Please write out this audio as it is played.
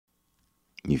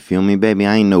You feel me, baby?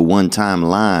 I ain't no one-time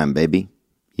line, baby.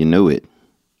 You know it.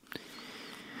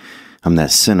 I'm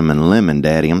that cinnamon lemon,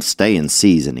 daddy. I'm staying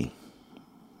seasony.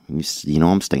 You know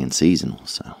I'm staying seasonal,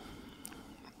 so.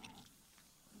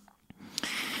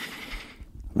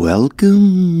 Welcome.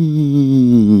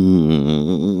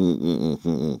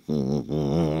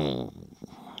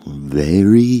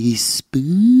 Very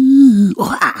spooky.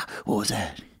 What was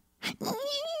that?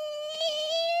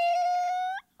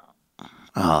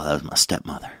 Oh, that was my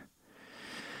stepmother.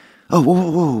 Oh,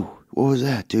 whoa. What was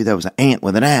that, dude? That was an ant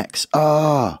with an axe.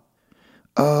 Oh.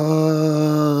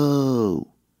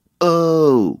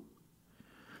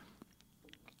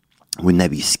 Wouldn't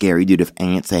that be scary, dude, if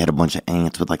they had a bunch of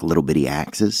ants with like little bitty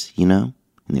axes, you know?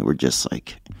 And they were just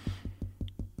like,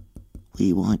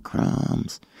 we want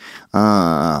crumbs.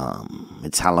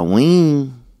 It's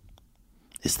Halloween.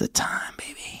 It's the time,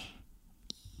 baby.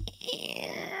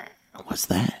 What's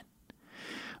that?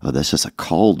 Oh, that's just a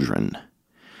cauldron.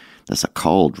 That's a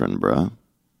cauldron, bro.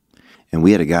 And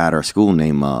we had a guy at our school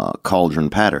named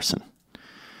Cauldron Patterson.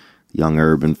 Young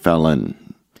urban fella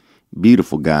and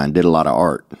beautiful guy and did a lot of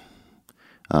art.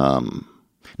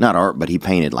 Not art, but he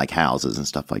painted like houses and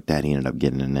stuff like that. He ended up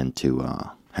getting into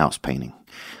house painting.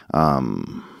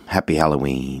 Happy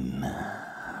Halloween.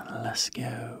 Let's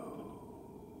go.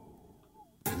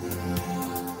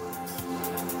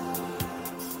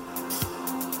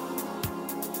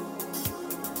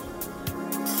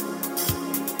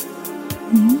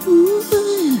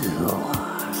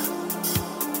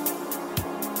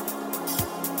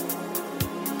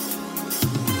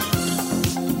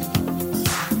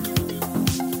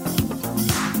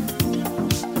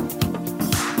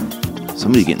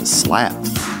 Somebody getting slapped.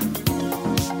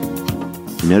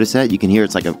 You notice that? You can hear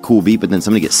it's like a cool beat, but then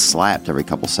somebody gets slapped every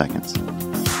couple seconds.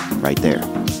 Right there.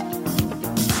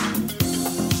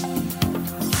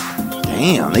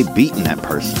 Damn, they beating that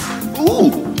person.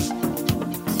 Ooh.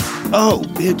 Oh,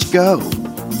 bitch, go.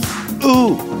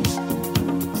 Ooh.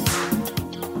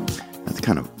 That's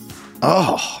kind of...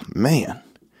 Oh, man.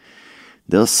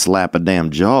 They'll slap a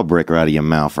damn jawbreaker out of your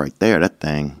mouth right there, that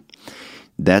thing.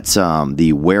 That's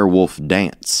the Werewolf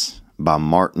Dance by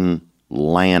Martin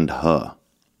Landau.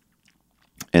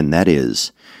 And that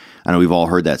is... I know we've all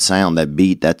heard that sound, that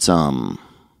beat. That sounds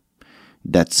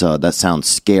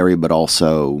scary, but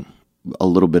also a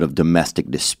little bit of domestic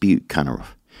dispute kind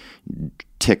of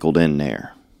tickled in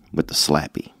there with the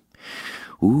slappy.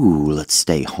 Ooh, let's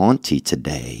stay haunty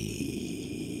today.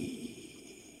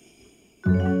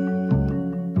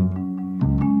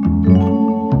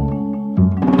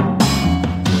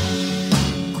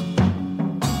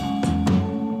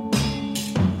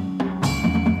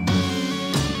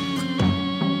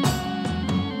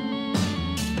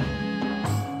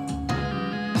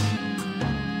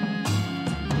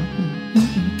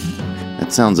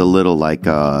 Sounds a little like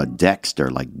Dexter,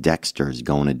 like Dexter's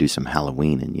going to do some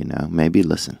Halloweening, you know? Maybe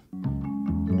listen.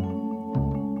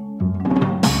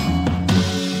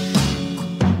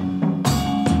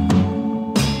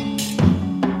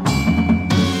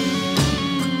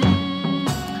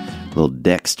 Little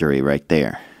Dextery right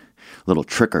there. Little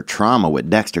trick or trauma with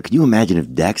Dexter. Could you imagine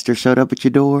if Dexter showed up at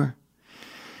your door?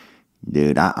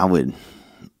 Dude, I would...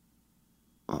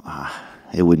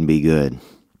 it wouldn't be good.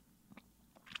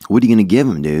 What are you going to give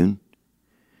him, dude?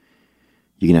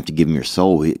 You're going to have to give him your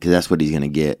soul, because that's what he's going to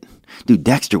get. Dude,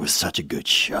 Dexter was such a good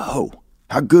show.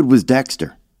 How good was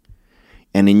Dexter?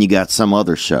 And then you got some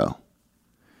other show.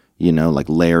 You know, like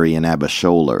Larry and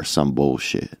Abishola or some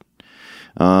bullshit.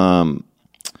 What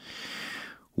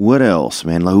else,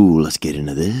 man? Ooh, let's get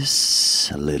into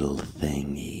this little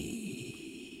thingy.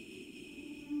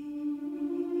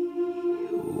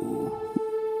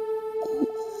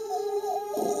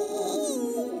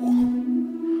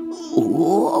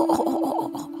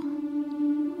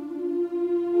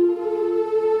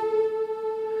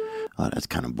 Oh, that's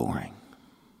kind of boring.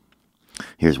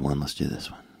 Here's one. Let's do this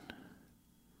one.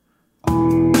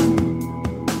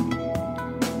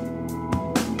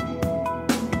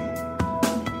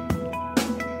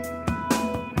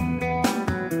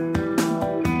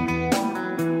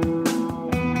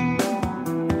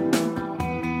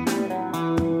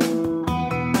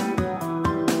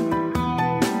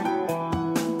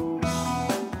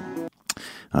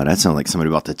 Oh, that sounds like somebody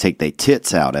about to take their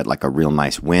tits out at like a real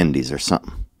nice Wendy's or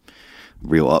something.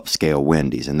 Real upscale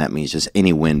Wendy's. And that means just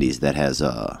any Wendy's that has,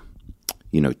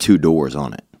 2 doors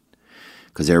on it.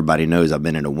 Because everybody knows I've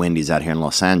been in a Wendy's out here in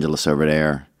Los Angeles over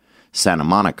there, Santa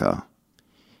Monica.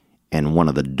 And one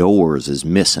of the doors is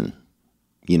missing.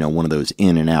 You know, one of those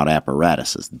in and out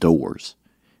apparatuses, doors,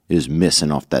 is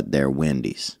missing off that there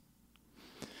Wendy's.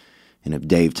 And if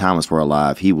Dave Thomas were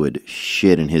alive, he would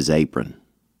shit in his apron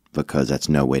because that's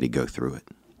no way to go through it.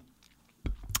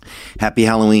 Happy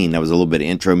Halloween. That was a little bit of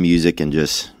intro music and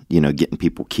just, getting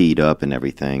people keyed up and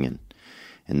everything.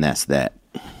 And that's that.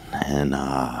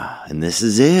 And this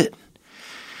is it.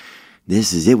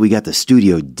 This is it. We got the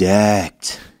studio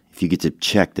decked. If you get to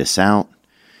check this out.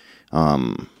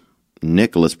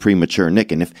 Nicholas Premature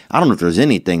Nick. And I don't know if there's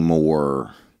anything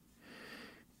more,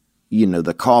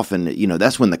 the coffin,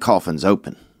 that's when the coffin's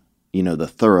open. The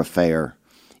thoroughfare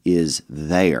is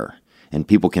there. And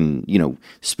people can,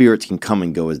 spirits can come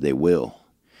and go as they will.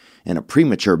 And a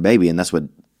premature baby, and that's what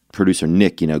producer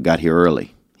Nick, got here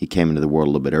early. He came into the world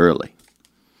a little bit early.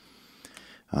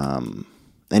 And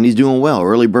he's doing well.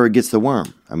 Early bird gets the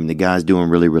worm. I mean, the guy's doing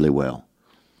really, really well.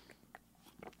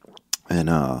 And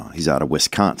he's out of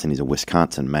Wisconsin. He's a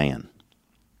Wisconsin man.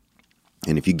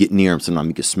 And if you get near him, sometimes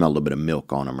you can smell a little bit of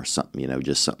milk on him or something,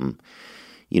 just something,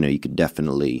 you could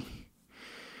definitely,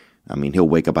 he'll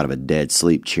wake up out of a dead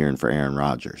sleep cheering for Aaron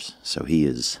Rodgers. So he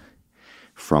is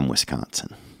from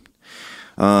Wisconsin.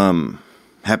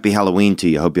 Happy Halloween to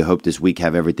you. Hope this week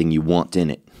have everything you want in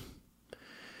it.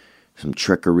 Some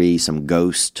trickery, some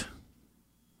ghost.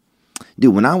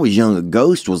 Dude, when I was young, a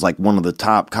ghost was like one of the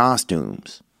top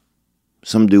costumes.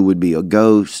 Some dude would be a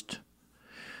ghost.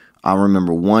 I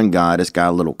remember one guy, this guy,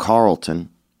 Little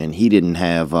Carlton, and he didn't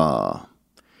have,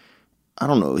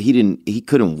 he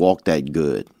couldn't walk that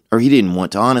good. Or he didn't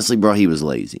want to. Honestly, bro, he was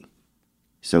lazy.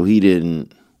 So he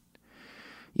didn't,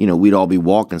 we'd all be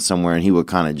walking somewhere and he would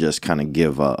kind of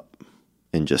give up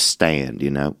and just stand,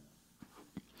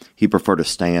 He preferred to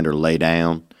stand or lay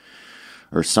down.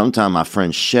 Or sometime my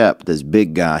friend Shep, this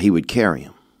big guy, he would carry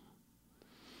him.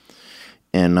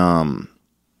 And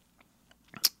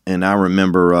I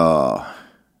remember, what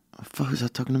the fuck was I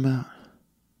talking about?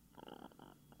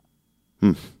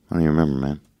 I don't even remember,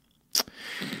 man.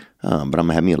 But I'm going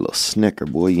to have me a little Snicker,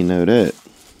 boy, you know that.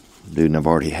 Dude, and I've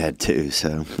already had two,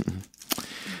 so.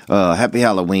 Happy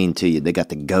Halloween to you. They got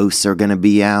the ghosts are going to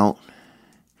be out.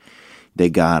 They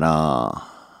got,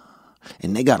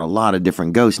 and they got a lot of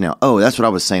different ghosts now. Oh, that's what I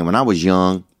was saying. When I was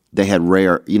young, they had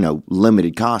rare,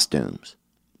 limited costumes.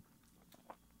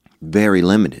 Very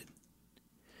limited.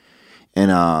 And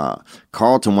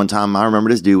Carlton, one time, I remember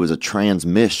this dude was a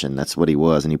transmission. That's what he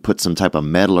was. And he put some type of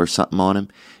metal or something on him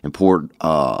and poured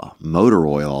motor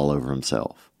oil all over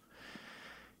himself.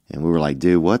 And we were like,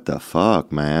 dude, what the fuck,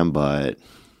 man? But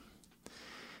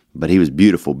he was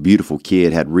beautiful, beautiful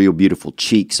kid, had real beautiful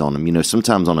cheeks on him.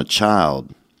 Sometimes on a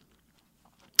child,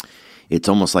 it's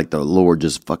almost like the Lord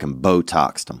just fucking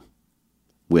Botoxed him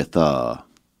with,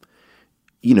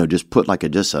 just put like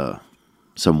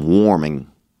some warming,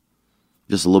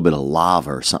 just a little bit of lava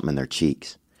or something in their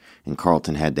cheeks. And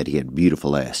Carlton had that. He had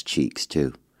beautiful ass cheeks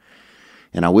too.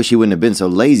 And I wish he wouldn't have been so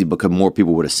lazy because more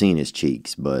people would have seen his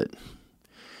cheeks. But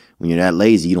when you're that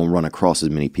lazy, you don't run across as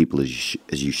many people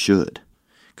as you should.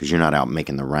 Because you're not out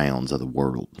making the rounds of the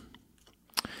world.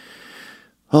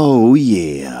 Oh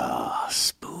yeah,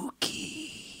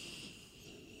 spooky.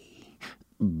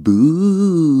 Boo.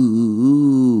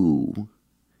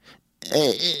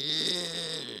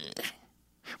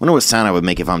 Wonder what sound I would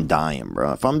make if I'm dying,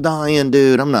 bro. If I'm dying,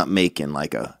 dude, I'm not making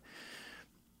like a.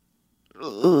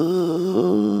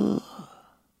 I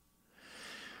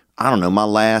don't know, my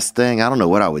last thing. I don't know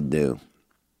what I would do.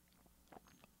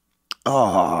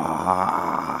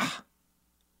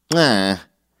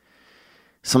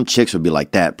 Some chicks would be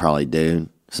like that, probably, dude.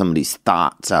 Some of these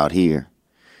thoughts out here,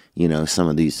 some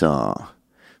of these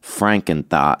Franken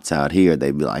thoughts out here.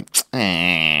 They'd be like,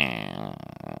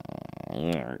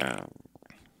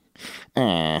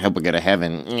 hope we go to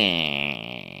heaven.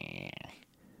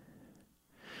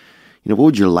 What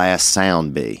would your last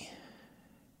sound be?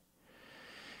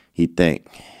 You'd think.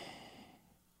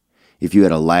 If you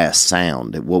had a last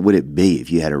sound, what would it be if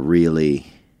you had a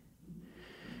really...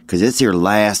 Because it's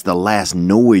the last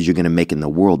noise you're going to make in the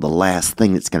world, the last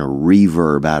thing that's going to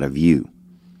reverb out of you.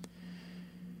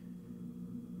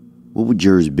 What would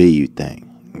yours be, you think?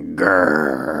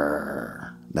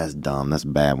 Grrr. That's dumb. That's a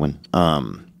bad one.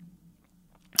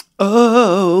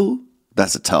 Oh,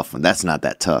 that's a tough one. That's not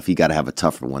that tough. You got to have a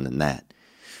tougher one than that.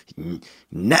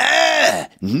 Nah.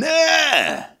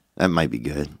 That might be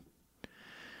good.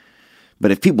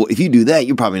 But if you do that,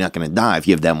 you're probably not going to die if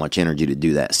you have that much energy to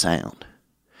do that sound.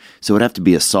 So it'd have to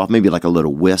be a soft, maybe like a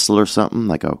little whistle or something,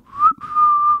 like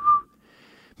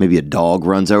maybe a dog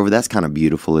runs over. That's kind of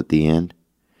beautiful at the end.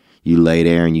 You lay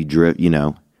there and you drip,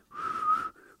 and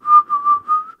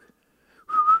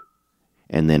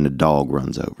then the dog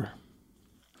runs over.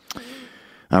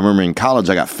 I remember in college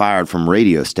I got fired from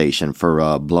radio station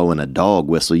for blowing a dog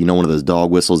whistle. You know, one of those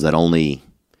dog whistles that only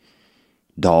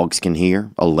dogs can hear,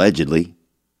 allegedly.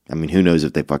 I mean, who knows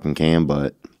if they fucking can,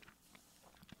 but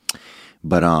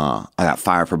I got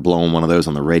fired for blowing one of those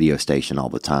on the radio station all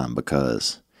the time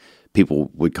because people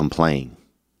would complain,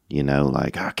 you know,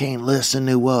 like, I can't listen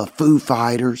to Foo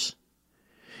Fighters,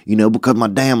 you know, because my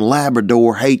damn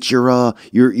Labrador hates your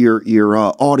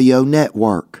audio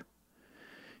network,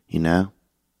 you know.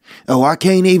 Oh, I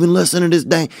can't even listen to this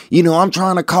dang, you know, I'm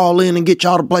trying to call in and get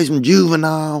y'all to play some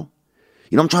Juvenile.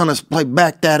 You know, I'm trying to play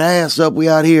Back That Ass Up. We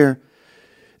out here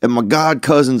at my god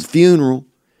cousin's funeral,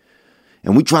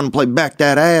 and we trying to play Back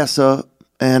That Ass Up,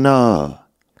 and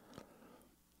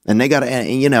they got,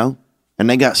 you know, and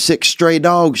they got 6 stray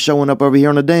dogs showing up over here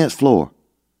on the dance floor.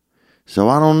 So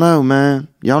I don't know, man.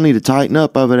 Y'all need to tighten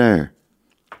up over there.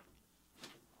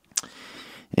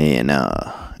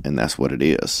 And that's what it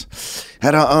is.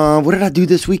 What did I do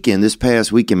this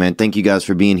past weekend, man? Thank you guys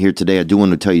for being here today. I do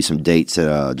want to tell you some dates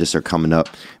that just are coming up.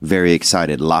 Very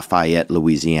excited. Lafayette,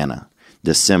 Louisiana,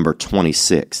 December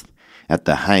 26th at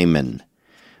the Hyman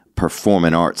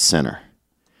Performing Arts Center.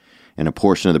 And a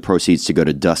portion of the proceeds to go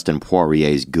to Dustin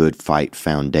Poirier's Good Fight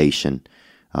Foundation.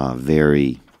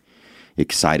 Very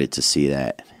excited to see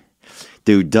that.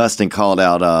 Dude, Dustin called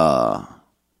out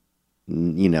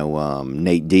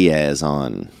Nate Diaz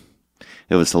on.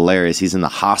 It was hilarious. He's in the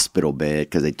hospital bed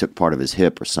because they took part of his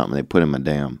hip or something. They put him I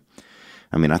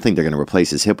think they're going to replace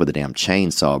his hip with a damn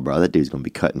chainsaw, bro. That dude's going to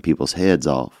be cutting people's heads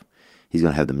off. He's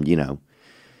going to have them, you know,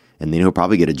 and then he'll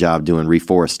probably get a job doing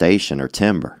reforestation or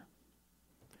timber.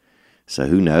 So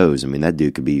who knows? I mean, that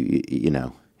dude could be, you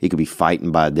know, he could be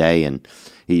fighting by day and,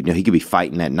 he could be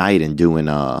fighting at night and doing,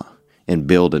 and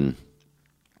building,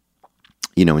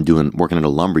 you know, and working at a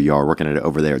lumber yard, working at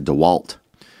over there at DeWalt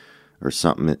or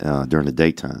something during the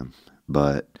daytime.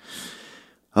 But,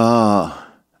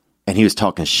 and he was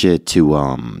talking shit to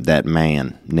that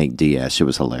man, Nate Diaz. It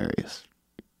was hilarious.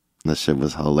 That shit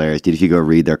was hilarious. Dude, if you go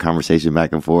read their conversation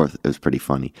back and forth, it was pretty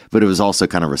funny. But it was also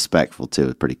kind of respectful, too. It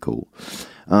was pretty cool.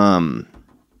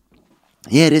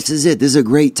 Yeah, this is it. This is a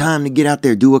great time to get out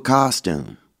there, do a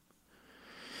costume.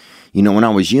 You know, when I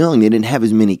was young, they didn't have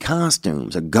as many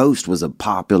costumes. A ghost was a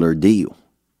popular deal.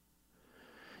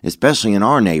 Especially in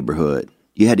our neighborhood.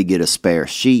 You had to get a spare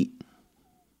sheet.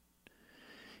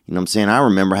 You know what I'm saying? I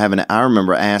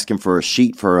remember asking for a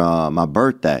sheet for my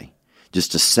birthday.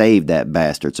 Just to save that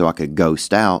bastard so I could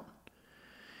ghost out.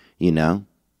 You know?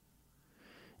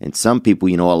 And some people,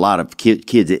 you know, a lot of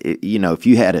kids, you know, if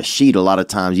you had a sheet, a lot of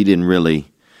times you didn't really,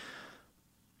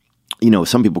 you know,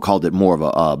 some people called it more of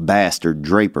a bastard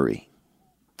drapery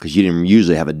because you didn't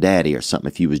usually have a daddy or something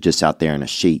if you was just out there in a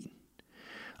sheet.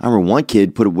 I remember one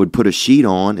kid would put a sheet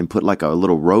on and put like a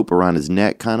little rope around his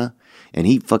neck kind of, and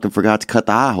he fucking forgot to cut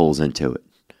the eye holes into it.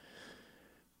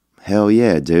 Hell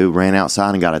yeah, dude. Ran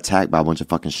outside and got attacked by a bunch of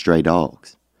fucking stray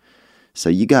dogs. So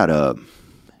you gotta,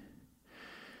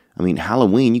 I mean,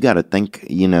 Halloween, you gotta think,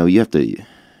 you know, you have to,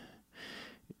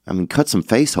 I mean, cut some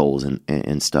face holes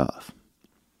and stuff.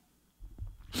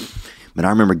 But I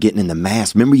remember getting in the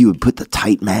mask. Remember you would put the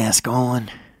tight mask on?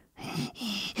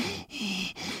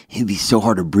 It'd be so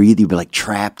hard to breathe. You'd be like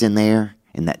trapped in there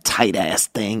in that tight ass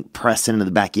thing, pressing into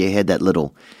the back of your head, that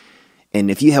little. And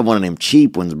if you have one of them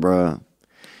cheap ones, bro,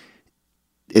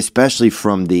 especially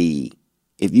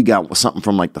if you got something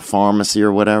from like the pharmacy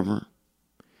or whatever,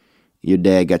 your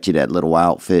dad got you that little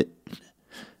outfit.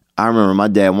 I remember my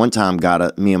dad one time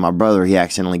me and my brother, he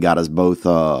accidentally got us both,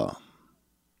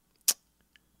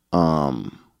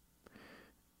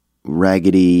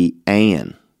 Raggedy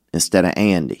Ann instead of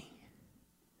Andy.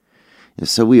 And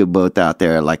so we were both out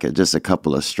there like just a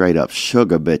couple of straight up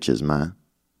sugar bitches, man.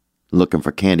 Looking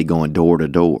for candy, going door to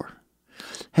door.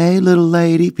 Hey, little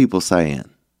lady, people saying.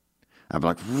 I'd be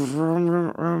like,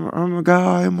 I'm a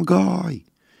guy.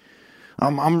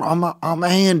 I'm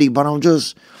Andy, but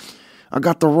I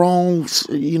got the wrong,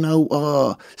 you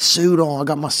know, suit on. I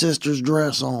got my sister's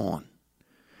dress on.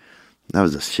 That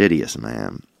was the shittiest,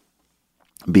 man.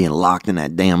 Being locked in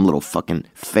that damn little fucking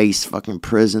face fucking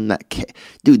prison.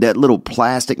 Dude, that little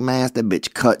plastic mask, that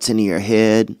bitch cuts into your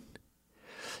head.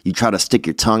 You try to stick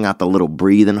your tongue out the little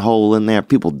breathing hole in there.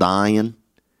 People dying.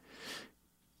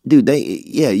 Dude,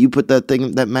 you put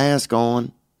that mask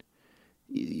on.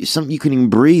 You couldn't even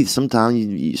breathe.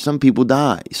 Sometimes some people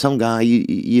die. Some guy,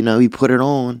 you know, he put it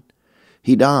on.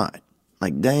 He died.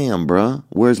 Like, damn, bro.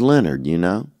 Where's Leonard, you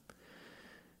know?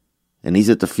 And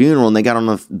he's at the funeral, and they got on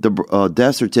the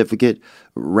death certificate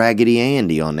Raggedy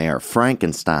Andy on there,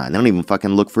 Frankenstein. They don't even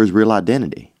fucking look for his real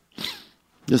identity.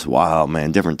 Just wild,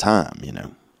 man. Different time, you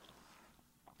know.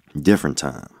 Different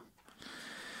time.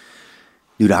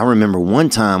 Dude, I remember one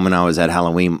time when I was at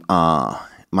Halloween,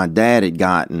 my dad had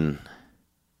gotten,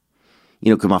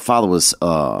 because my father was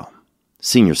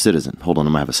senior citizen. Hold on,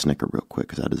 I'm going to have a Snicker real quick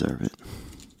because I deserve it.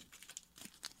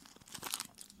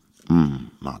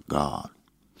 My God.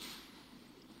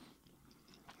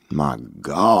 My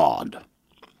God.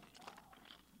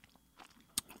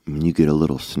 When you get a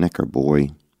little Snicker, boy,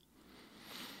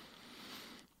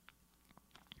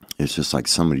 it's just like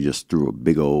somebody just threw a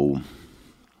big old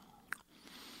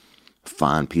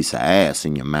fine piece of ass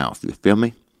in your mouth. You feel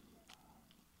me?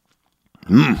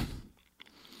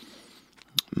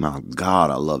 My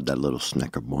God, I love that little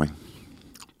Snicker, boy.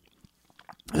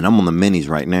 And I'm on the minis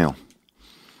right now.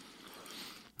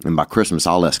 And by Christmas,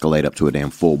 I'll escalate up to a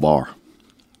damn full bar.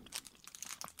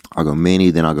 I'll go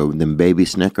mini, then I'll go then baby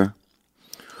Snicker.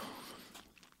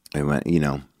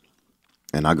 And,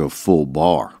 and I go full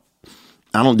bar.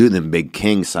 I don't do them big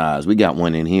king size. We got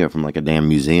one in here from like a damn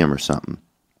museum or something.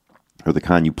 Or the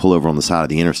kind you pull over on the side of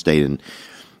the interstate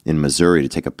in Missouri to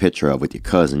take a picture of with your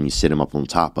cousin. You sit him up on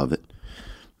top of it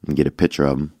and get a picture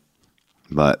of him.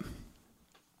 But,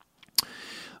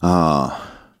 what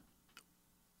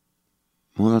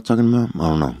was I talking about? I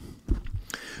don't know.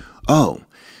 Oh,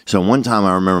 so one time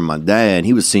I remember my dad,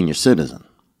 he was senior citizen.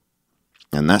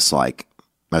 And that's like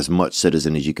as much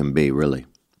citizen as you can be, really.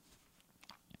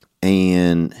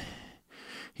 And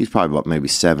he's probably about maybe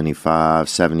 75,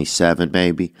 77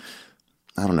 maybe.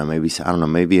 I don't know,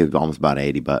 maybe almost about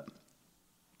 80,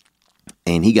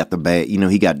 and he got the bad,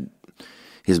 he got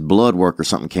his blood work or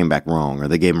something came back wrong, or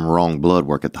they gave him wrong blood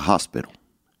work at the hospital.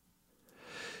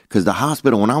 Because the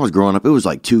hospital, when I was growing up, it was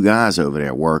like 2 guys over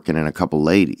there working and a couple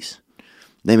ladies.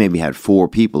 They maybe had 4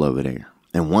 people over there,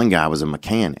 and one guy was a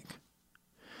mechanic.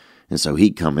 And so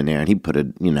he'd come in there and he'd put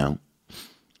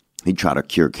he'd try to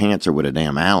cure cancer with a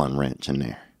damn Allen wrench in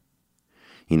there.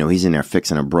 He's in there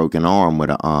fixing a broken arm with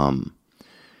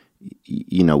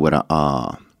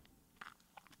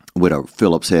a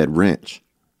Phillips head wrench.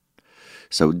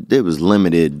 So there was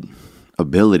limited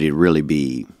ability to really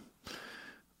be,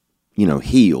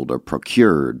 healed or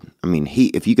procured. I mean,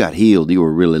 if you got healed, you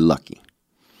were really lucky.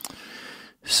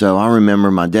 So I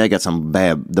remember my dad got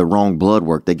the wrong blood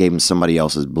work. They gave him somebody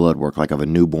else's blood work, like of a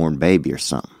newborn baby or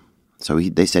something. So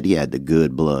they said he had the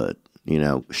good blood,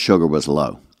 sugar was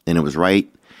low. And it was right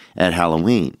at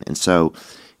Halloween. And so,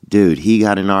 dude, he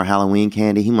got in our Halloween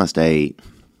candy. He must have ate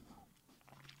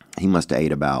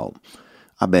about,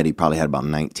 I bet he probably had about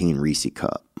 19 Reese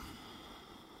Cup.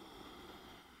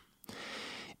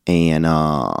 And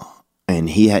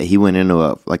he went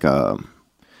into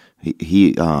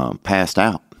he passed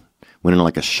out, went into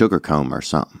like a sugar coma or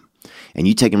something. And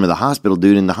you take him to the hospital,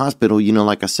 dude. In the hospital,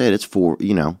 like I said, it's for,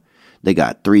 they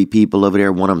got 3 people over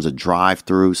there. One of them's a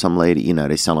drive-through. Some lady,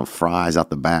 they selling fries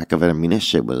out the back of it. I mean,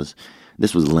 this was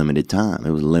limited time.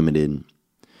 It was limited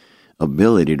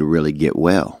ability to really get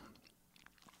well.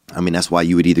 I mean, that's why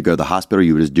you would either go to the hospital or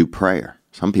you would just do prayer.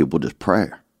 Some people just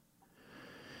prayer.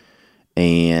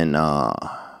 And my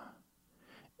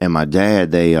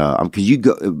dad,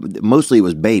 because mostly it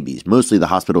was babies. Mostly the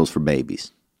hospital was for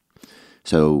babies.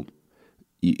 So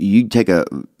you take your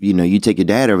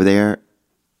dad over there.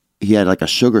 He had like a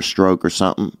sugar stroke or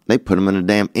something. They put him in a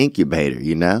damn incubator,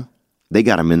 They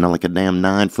got him in like a damn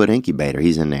 9-foot incubator.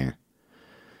 He's in there,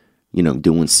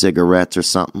 doing cigarettes or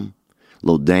something.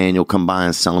 Little Daniel come by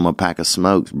and sell him a pack of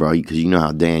smokes, bro, because you know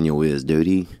how Daniel is,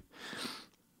 dude.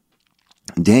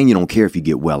 Daniel don't care if you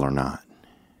get well or not.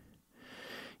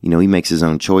 He makes his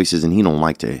own choices, and he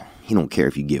don't care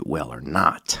if you get well or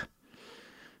not.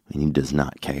 And he does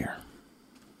not care.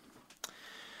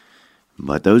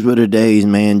 But those were the days,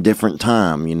 man, different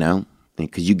time,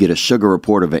 Because you get a sugar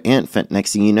report of an infant,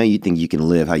 next thing you know, you think you can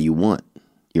live how you want.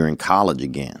 You're in college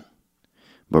again.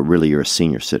 But really, you're a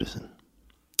senior citizen.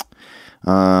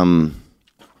 What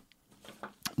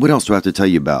else do I have to tell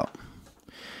you about?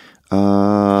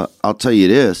 I'll tell you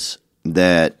this,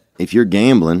 that if you're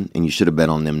gambling, and you should have bet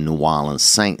on them New Orleans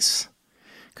Saints,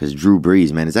 because Drew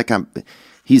Brees, man,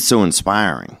 he's so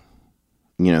inspiring.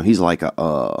 He's like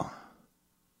a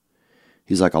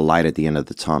light at the end of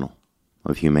the tunnel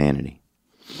of humanity.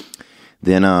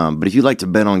 Then, but if you like to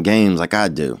bet on games like I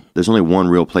do, there's only one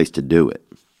real place to do it.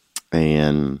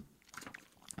 And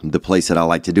the place that I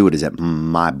like to do it is at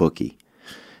MyBookie.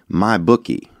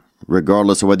 MyBookie,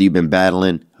 regardless of whether you've been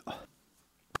battling.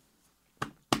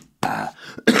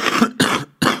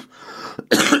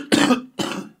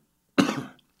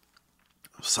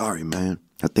 Sorry, man.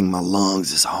 I think my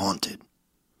lungs is haunted.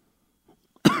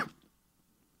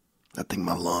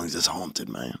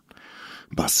 Man.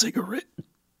 By cigarette.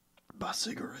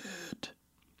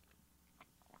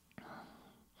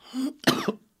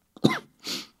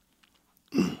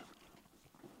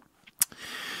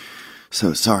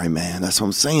 So sorry, man. That's what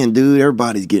I'm saying, dude.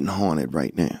 Everybody's getting haunted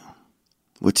right now.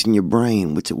 What's in your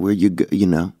brain? Where you go? You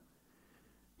know,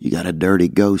 you got a dirty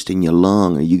ghost in your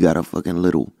lung, or you got a fucking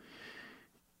little,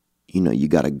 you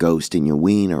got a ghost in your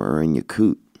wiener or in your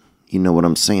coot. You know what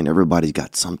I'm saying? Everybody's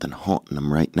got something haunting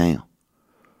them right now,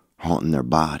 haunting their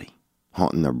body,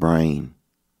 haunting their brain.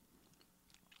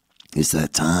 It's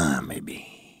that time, baby.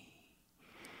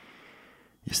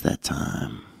 It's that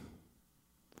time.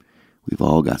 We've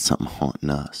all got something haunting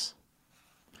us.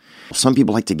 Some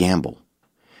people like to gamble.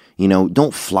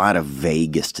 Don't fly to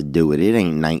Vegas to do it. It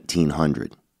ain't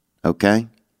 1900, okay?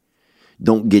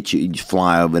 Don't you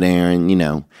fly over there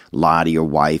and, lie to your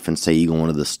wife and say you're going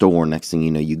to the store. Next thing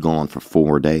you know, you're gone for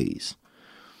 4 days,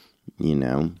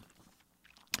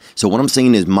 So what I'm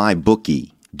saying is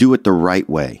MyBookie. Do it the right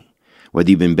way. Whether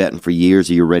you've been betting for years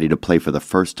or you're ready to play for the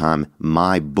first time,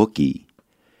 MyBookie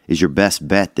is your best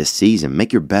bet this season.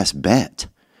 Make your best bet.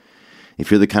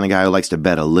 If you're the kind of guy who likes to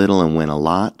bet a little and win a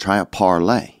lot, try a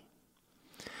parlay.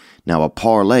 Now, a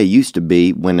parlay used to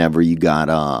be whenever you hooked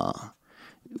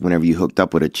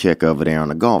up with a chick over there on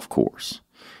the golf course.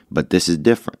 But this is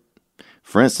different.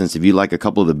 For instance, if you like a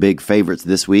couple of the big favorites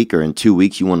this week or in 2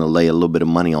 weeks, you want to lay a little bit of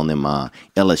money on them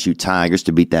LSU Tigers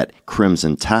to beat that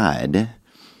Crimson Tide,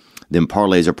 then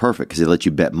parlays are perfect because they let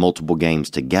you bet multiple games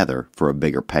together for a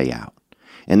bigger payout.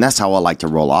 And that's how I like to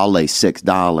roll. I'll lay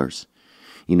 $6.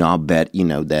 I'll bet,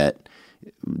 that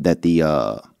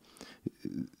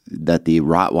the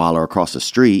Rottweiler across the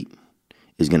street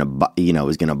is gonna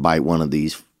bite one of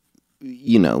these,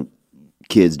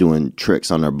 kids doing tricks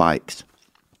on their bikes.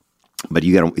 But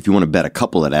if you want to bet a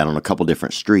couple of that on a couple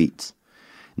different streets,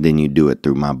 then you do it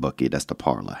through MyBookie. That's the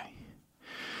parlay.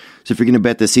 So if you're going to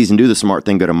bet this season, do the smart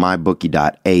thing. Go to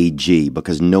mybookie.ag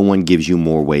because no one gives you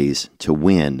more ways to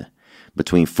win.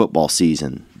 Between football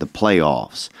season, the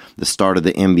playoffs, the start of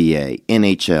the NBA,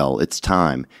 NHL, it's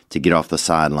time to get off the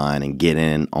sideline and get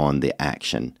in on the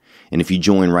action. And if you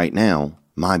join right now,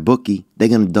 MyBookie, they're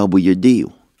going to double your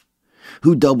deal.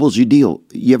 Who doubles your deal?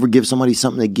 You ever give somebody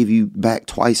something they give you back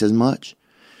twice as much?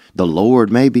 The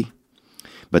Lord, maybe.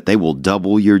 But they will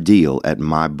double your deal at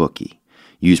MyBookie.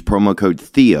 Use promo code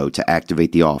Theo to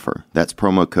activate the offer. That's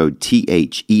promo code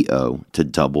THEO to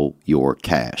double your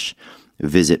cash.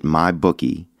 Visit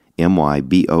MyBookie,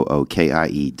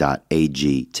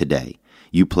 MyBookie.ag today.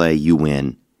 You play, you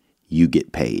win, you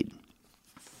get paid.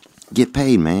 Get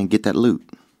paid, man. Get that loot.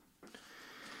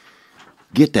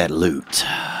 Get that loot.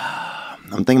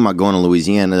 I'm thinking about going to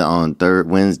Louisiana on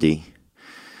Wednesday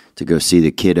to go see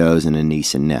the kiddos and a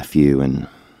niece and nephew. And,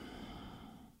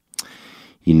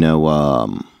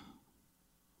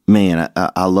 man,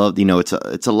 I love,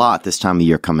 it's a lot this time of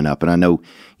year coming up. And I know,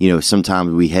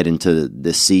 sometimes we head into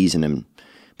this season and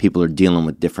people are dealing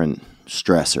with different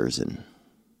stressors. And,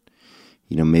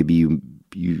 maybe you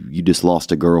just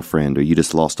lost a girlfriend or you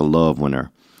just lost a loved one or,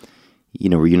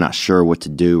 where you're not sure what to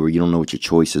do or you don't know what your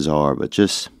choices are. But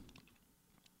just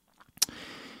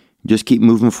keep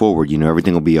moving forward.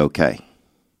 Everything will be okay.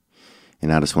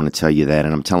 And I just want to tell you that.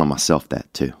 And I'm telling myself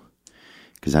that too.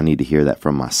 Because I need to hear that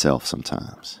from myself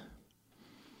sometimes.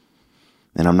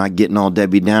 And I'm not getting all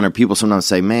Debbie Downer. People sometimes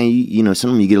say, man,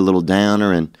 sometimes you get a little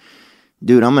downer. And,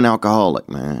 dude, I'm an alcoholic,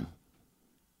 man.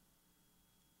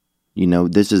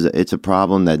 It's a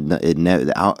problem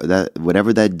that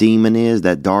whatever that demon is,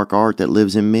 that dark art that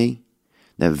lives in me,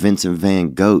 that Vincent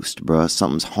Van Ghost, bro,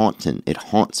 something's haunting. It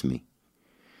haunts me.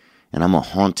 And I'm a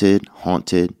haunted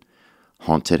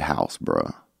house,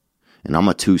 bro. And I'm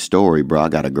a 2-story, bro. I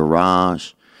got a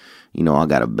garage. I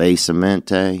got a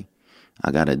basement. I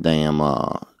got a damn,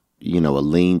 a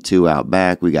lean-to out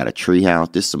back. We got a tree house.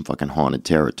 This is some fucking haunted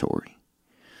territory.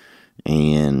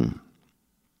 And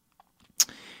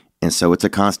so it's a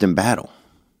constant battle.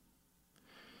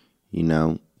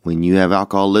 When you have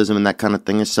alcoholism and that kind of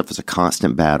thing and stuff, it's a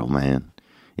constant battle, man.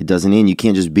 It doesn't end. You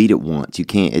can't just beat it once. You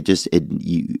can't. It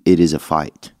is a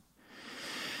fight.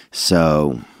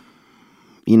 So,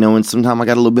 and sometimes I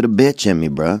got a little bit of bitch in me,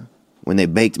 bruh. When they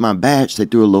baked my batch, they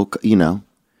threw a little,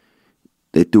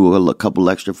 they threw a couple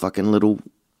extra fucking little,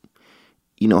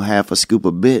 half a scoop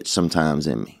of bitch sometimes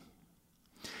in me.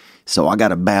 So I got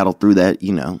to battle through that,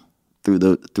 through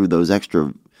the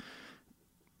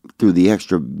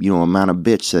extra, amount of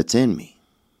bitch that's in me.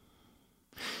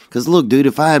 Because look, dude,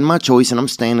 if I had my choice and I'm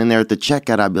standing there at the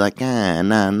checkout, I'd be like,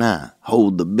 nah,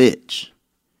 hold the bitch.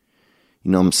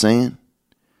 You know what I'm saying?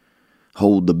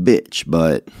 Hold the bitch,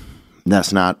 but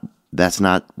that's not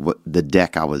what the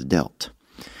deck I was dealt.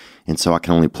 And so I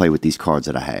can only play with these cards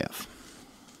that I have.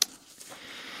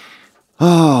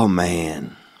 Oh,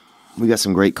 man. We got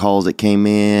some great calls that came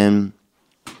in.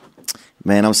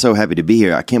 Man, I'm so happy to be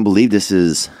here. I can't believe this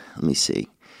is, let me see,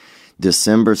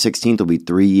 December 16th will be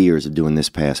 3 years of doing this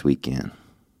past weekend.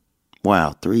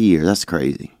 Wow, 3 years. That's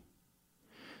crazy.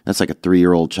 That's like a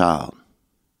 3-year-old child.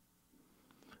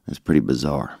 That's pretty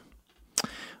bizarre.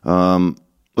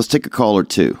 Let's take a call or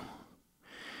two.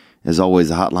 As always,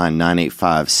 the hotline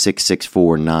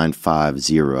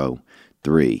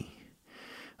 985-664-9503.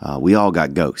 We all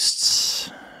got ghosts.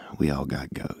 We all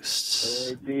got ghosts.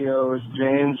 Hey, Dio, it's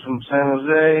James from San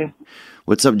Jose.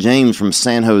 What's up, James from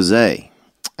San Jose?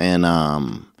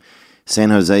 And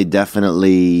San Jose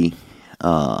definitely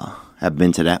have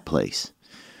been to that place.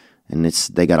 And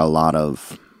they got a lot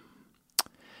of,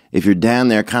 if you're down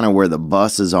there kind of where the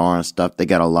buses are and stuff, they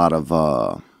got a lot of,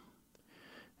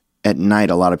 at night,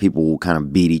 a lot of people will kind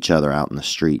of beat each other out in the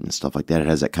street and stuff like that. It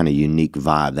has that kind of unique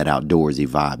vibe, that outdoorsy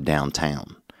vibe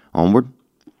downtown. Onward?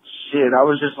 Shit, I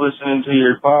was just listening to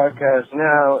your podcast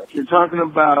now. You're talking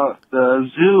about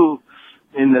the zoo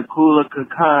in the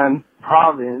Culacacan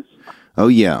province. Oh,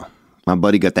 yeah. My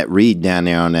buddy got that reed down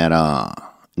there on that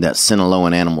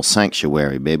Sinaloan Animal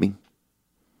Sanctuary, baby.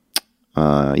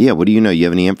 Yeah, what do you know? You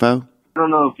have any info? I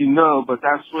don't know if you know, but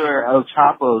that's where El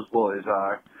Chapo's boys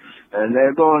are. And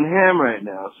they're going ham right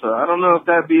now. So I don't know if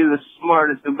that'd be the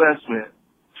smartest investment.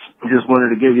 Just wanted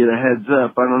to give you the heads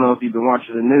up. I don't know if you've been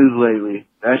watching the news lately.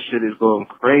 That shit is going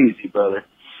crazy, brother.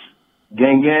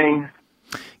 Gang, gang.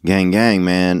 Gang, gang,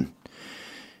 man.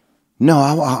 No,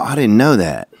 I didn't know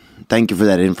that. Thank you for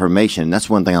that information. That's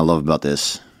one thing I love about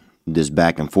this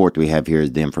back and forth we have here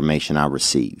is the information I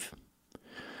receive.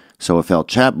 So if El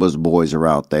Chapo's boys are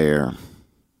out there,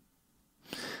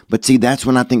 but see, that's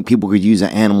when I think people could use an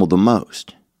animal the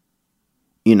most.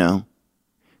 You know,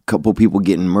 a couple people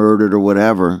getting murdered or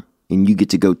whatever, and you get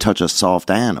to go touch a soft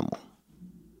animal.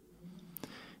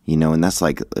 You know, and that's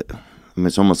like,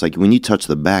 it's almost like when you touch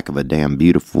the back of a damn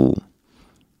beautiful,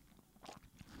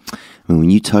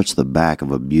 when you touch the back of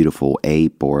a beautiful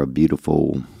ape or a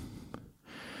beautiful,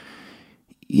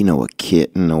 you know, a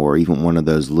kitten or even one of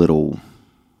those little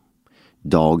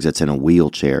dogs that's in a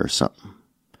wheelchair or something.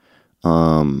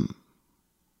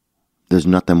 There's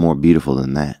nothing more beautiful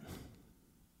than that.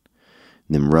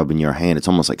 Than rubbing your hand. It's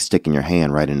almost like sticking your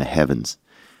hand right into heaven's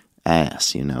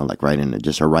ass, you know, like right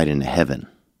into heaven.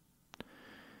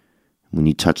 When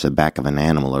you touch the back of an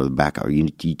animal or the back, or you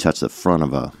touch the front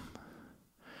of a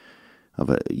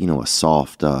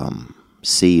soft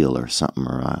seal or something,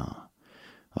 or a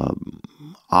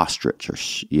ostrich, or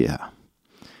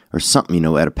something, you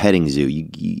know, at a petting zoo,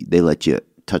 they let you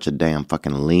touch a damn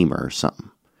fucking lemur or something,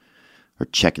 or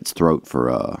check its throat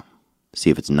for see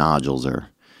if it's nodules or,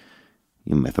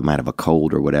 you know, if it might have a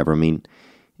cold or whatever. I mean,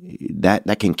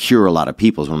 that can cure a lot of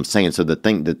people is what I'm saying. So the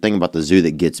thing about the zoo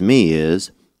that gets me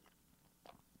is,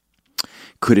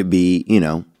 could it be, you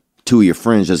know, two of your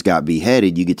friends just got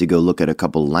beheaded, you get to go look at a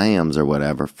couple lambs or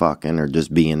whatever, fucking, or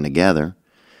just being together,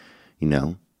 you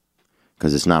know,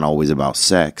 because it's not always about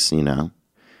sex, you know,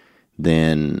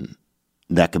 then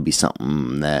that could be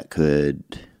something that could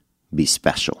be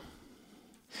special.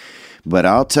 But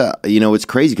I'll tell you, know, it's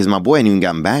crazy because my boy hadn't even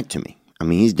gotten back to me. I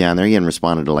mean, he's down there. He hadn't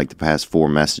responded to like the past 4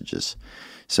 messages.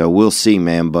 So we'll see,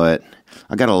 man. But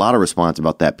I got a lot of response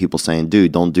about that. People saying,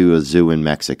 dude, don't do a zoo in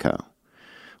Mexico.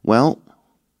 Well,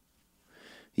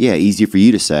 yeah, easier for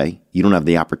you to say. You don't have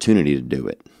the opportunity to do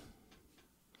it.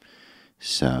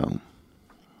 So,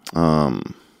 all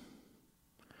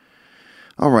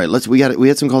right, we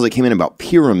had some calls that came in about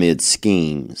pyramid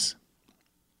schemes.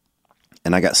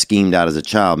 And I got schemed out as a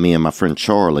child. Me and my friend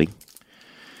Charlie,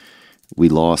 we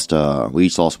each lost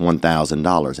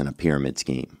 $1,000 in a pyramid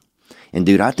scheme. And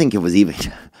dude, I think it was even,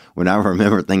 when I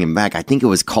remember thinking back, I think it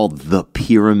was called the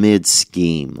pyramid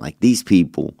scheme. Like these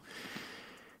people,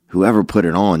 whoever put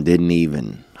it on didn't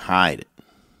even hide it.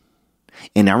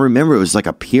 And I remember it was like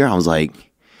I was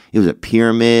like, it was a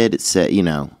pyramid. It said, you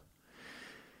know,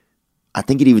 I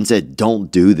think it even said, don't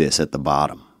do this at the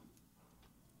bottom.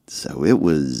 So it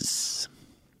was,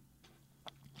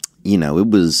 you know, it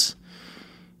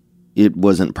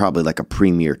wasn't probably like a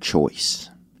premier choice.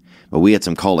 But we had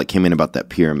some call that came in about that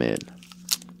pyramid.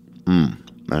 And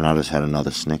I just had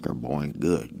another Snicker, boy.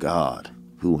 Good God.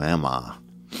 Who am I?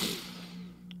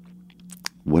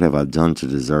 What have I done to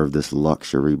deserve this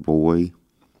luxury, boy?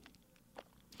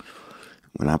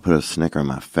 When I put a Snicker in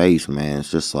my face, man,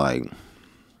 it's just like,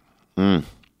 my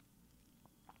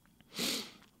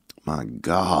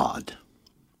God.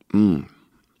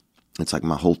 It's like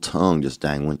my whole tongue just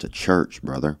dang went to church,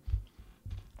 brother.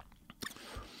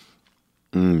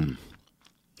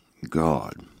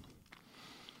 God.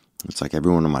 It's like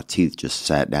every one of my teeth just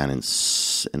sat down in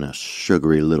a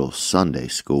sugary little Sunday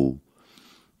school.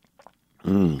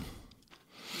 Because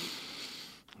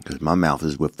my mouth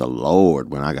is with the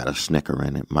Lord when I got a Snicker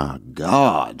in it. My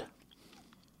God.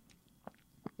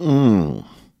 Remind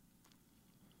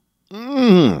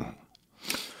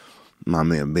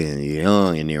me of being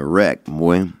young and erect,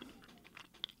 boy.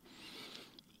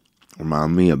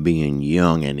 Remind me of being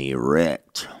young and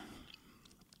erect.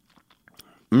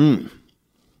 Dude,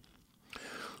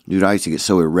 I used to get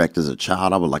so erect as a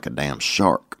child, I was like a damn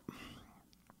shark.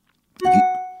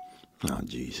 Oh,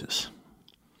 Jesus.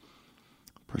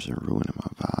 Person ruining my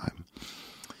vibe.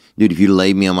 Dude, if you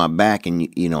laid me on my back and,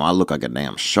 you know, I look like a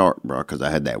damn shark, bro, because I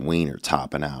had that wiener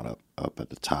topping out up at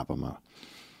the top of my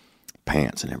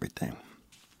pants and everything.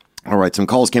 All right, some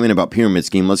calls came in about Pyramid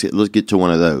Scheme. Let's get to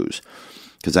one of those,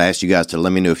 because I asked you guys to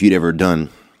let me know if you'd ever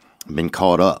been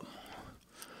caught up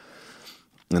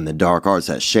in the dark arts,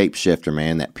 that shapeshifter,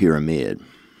 man, that pyramid.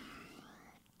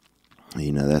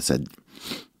 You know, that's a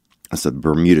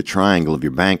Bermuda Triangle of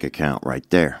your bank account right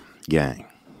there, gang.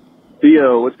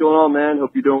 Theo, what's going on, man?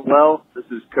 Hope you're doing well. This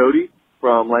is Cody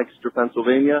from Lancaster,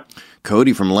 Pennsylvania.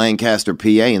 Cody from Lancaster, PA,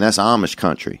 and that's Amish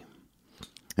country.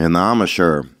 And the Amish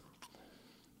are,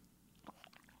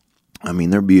 I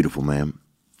mean, they're beautiful, man.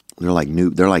 They're like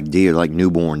deer, like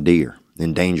newborn deer,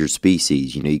 endangered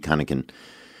species. You know, you can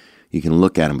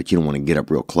look at them, but you don't want to get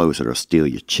up real close or they'll steal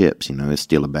your chips. You know, they'll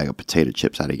steal a bag of potato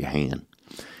chips out of your hand.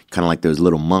 Kind of like those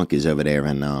little monkeys over there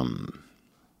in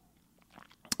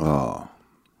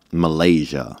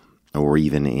Malaysia, or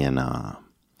even in, I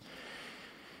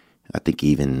think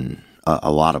even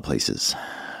a lot of places.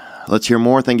 Let's hear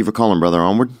more. Thank you for calling, brother.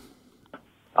 Onward.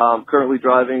 I'm currently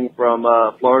driving from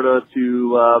Florida to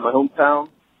my hometown.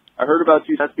 I heard about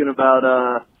you asking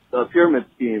about the pyramid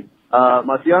scheme.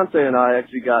 My fiance and I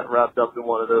actually got wrapped up in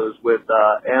one of those with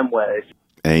Amway.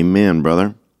 Amen,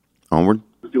 brother. Onward.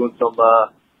 I was doing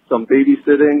some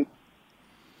babysitting,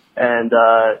 and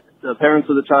the parents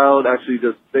of the child actually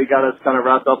they got us kind of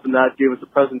wrapped up in that, gave us a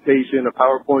presentation, a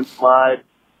PowerPoint slide,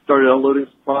 started unloading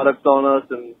some products on us,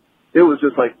 and it was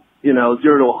just like, you know,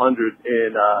 0 to 100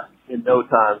 in no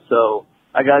time. So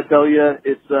I gotta tell you,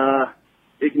 it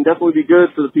can definitely be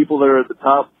good for the people that are at the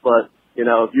top, but you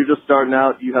know, if you're just starting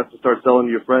out, you have to start selling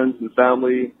to your friends and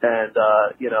family, and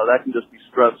you know, that can just be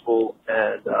stressful,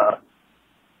 and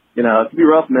you know, it can be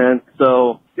rough, man.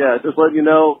 So yeah, just letting you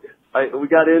know, we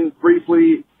got in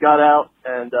briefly, got out,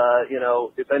 and you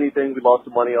know, if anything, we lost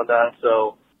some money on that.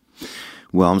 So,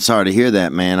 well, I'm sorry to hear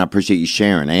that, man. I appreciate you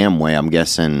sharing. Amway, I'm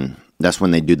guessing that's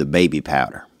when they do the baby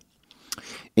powder.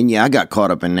 And yeah, I got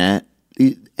caught up in that.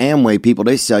 Amway people,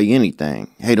 they sell you anything.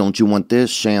 Hey, don't you want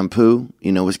this shampoo?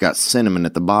 You know, it's got cinnamon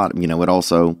at the bottom. You know, it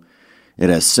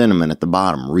has cinnamon at the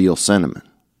bottom, real cinnamon.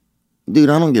 Dude,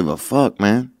 I don't give a fuck,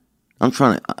 man. I'm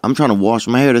trying to wash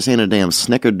my hair. This ain't a damn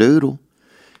snickerdoodle,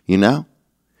 you know?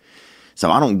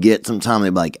 So I don't get, sometimes they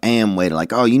be like, Amway, they're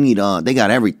like, oh, you need, they got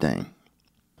everything.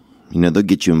 You know, they'll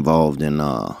get you involved in,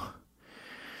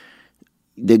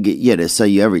 they sell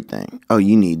you everything. Oh,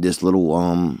 you need this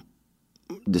little,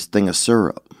 this thing of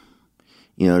syrup.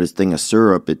 You know, this thing of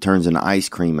syrup, it turns into ice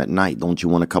cream at night. Don't you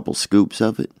want a couple scoops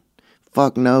of it?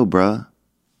 Fuck no, bruh.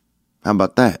 How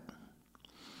about that?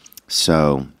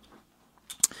 So,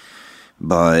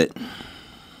 but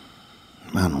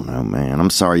I don't know, man.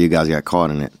 I'm sorry you guys got caught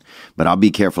in it, but I'll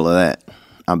be careful of that.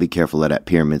 I'll be careful of that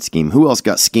pyramid scheme. Who else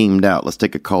got schemed out? Let's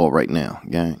take a call right now,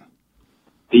 gang.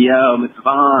 Yo, Mr.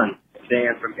 Vaughn,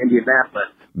 Dan from Indianapolis.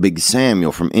 Big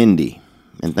Samuel from Indy.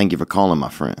 And thank you for calling, my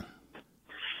friend.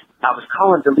 I was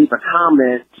calling to leave a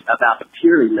comment about the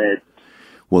pyramid.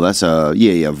 Well, that's a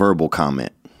verbal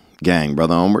comment. Gang,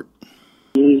 brother Onward.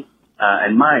 And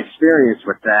my experience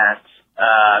with that,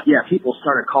 people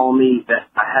started calling me that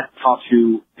I hadn't talked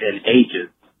to in ages.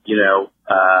 You know,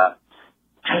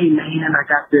 hey man, I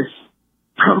got this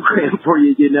program for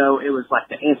you. You know, it was like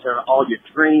the answer to all your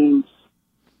dreams.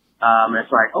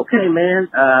 It's like, okay, man,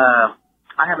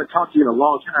 I haven't talked to you in a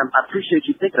long time. I appreciate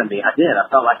you thinking of me. I did. I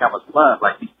felt like I was loved.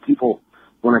 Like these people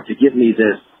wanted to give me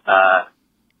this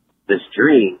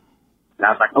dream. And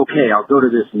I was like, okay, I'll go to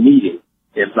this meeting.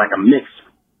 It's like a mix.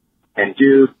 And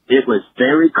dude, it was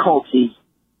very culty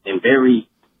and very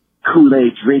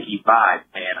Kool-Aid drinky vibe.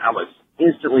 And I was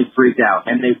instantly freaked out.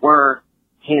 And they were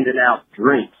handing out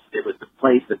drinks. It was the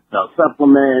place that sells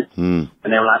supplements. And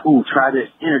they were like, ooh, try this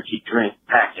energy drink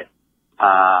packet.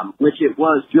 Which it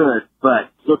was good, but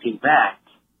looking back,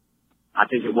 I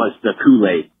think it was the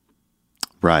Kool-Aid.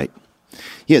 Right.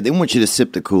 Yeah, they want you to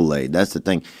sip the Kool-Aid. That's the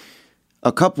thing.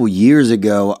 A couple years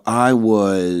ago, I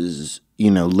was,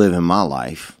 living my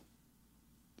life.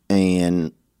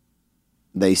 And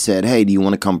they said, hey, do you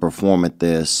want to come perform at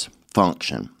this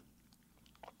function?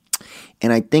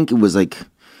 And I think it was like a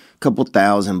couple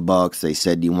 $1,000. They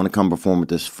said, do you want to come perform at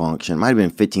this function? It might have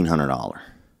been $1,500.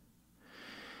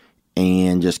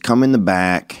 And just come in the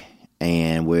back,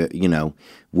 and we'll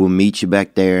meet you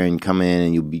back there and come in,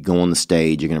 and you'll be going on the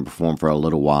stage. You're going to perform for a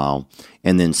little while.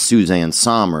 And then Suzanne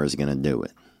Sommer is going to do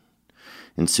it.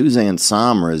 And Suzanne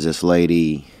Sommer is this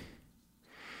lady,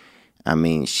 I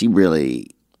mean, she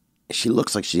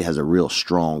looks like she has a real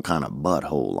strong kind of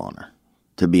butthole on her,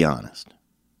 to be honest.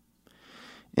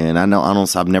 And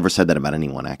I've never said that about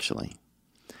anyone, actually.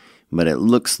 But it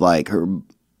looks like her,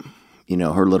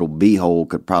 her little beehole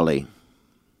could probably,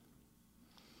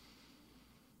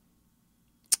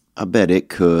 I bet it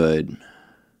could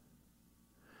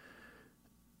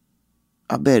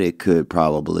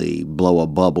probably blow a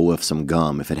bubble with some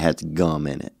gum if it had gum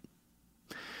in it.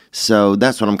 So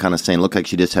that's what I'm kind of saying. Look like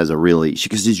she just has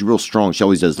because she's real strong. She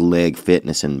always does leg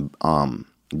fitness and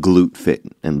glute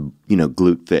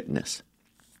fitness.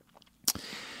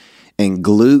 And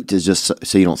glute is just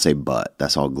so you don't say butt.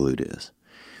 That's all glute is.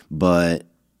 But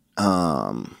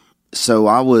so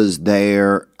I was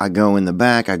there. I go in the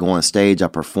back. I go on stage. I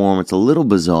perform. It's a little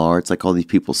bizarre. It's like all these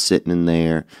people sitting in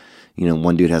there.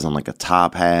 One dude has on like a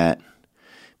top hat.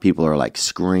 People are like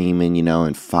screaming,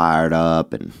 and fired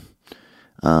up, and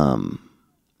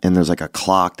there's like a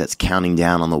clock that's counting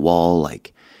down on the wall,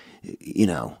 like, I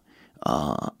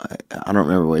don't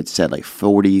remember what it said, like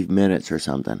 40 minutes or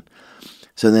something.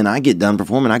 So then I get done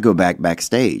performing. I go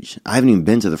backstage. I haven't even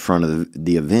been to the front of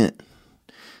the event.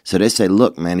 So they say,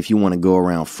 look, man, if you want to go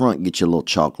around front, get your little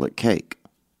chocolate cake.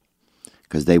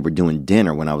 Because they were doing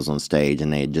dinner when I was on stage,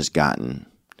 and they had just gotten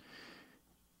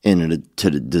to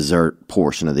the dessert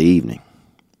portion of the evening.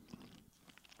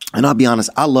 And I'll be honest,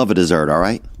 I love a dessert, all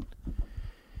right?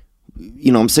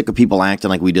 I'm sick of people acting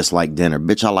like we just like dinner.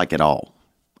 Bitch, I like it all,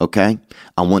 okay?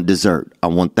 I want dessert. I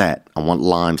want that. I want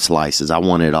lime slices. I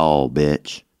want it all,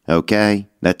 bitch, okay?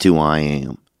 That's who I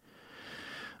am.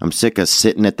 I'm sick of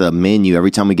sitting at the menu.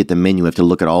 Every time we get the menu, we have to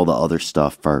look at all the other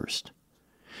stuff first.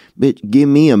 Bitch, give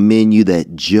me a menu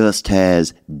that just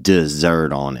has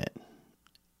dessert on it,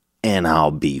 and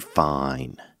I'll be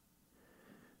fine,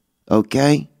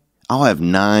 okay? I'll have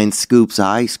 9 scoops of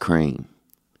ice cream.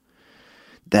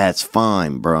 That's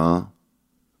fine, bruh.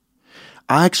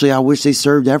 I wish they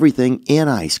served everything in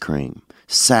ice cream.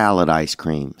 Salad ice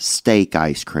cream, steak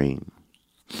ice cream,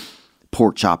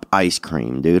 pork chop ice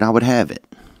cream, dude. I would have it.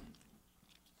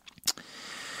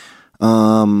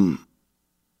 What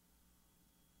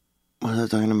was I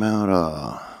talking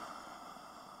about?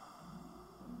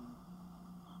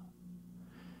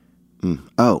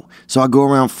 So I go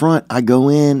around front, I go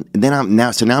in, and then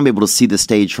now I'm able to see the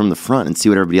stage from the front and see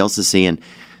what everybody else is seeing.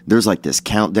 There's like this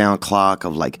countdown clock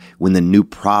of like when the new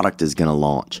product is going to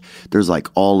launch. There's like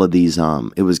all of these,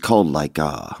 it was called like, it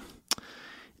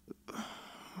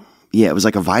was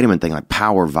like a vitamin thing, like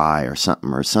Power Vi or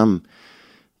something,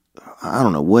 I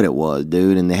don't know what it was,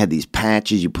 dude. And they had these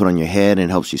patches you put on your head and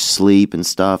it helps you sleep and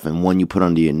stuff. And one you put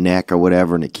under your neck or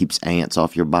whatever, and it keeps ants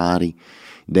off your body.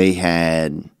 They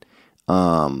had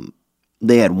one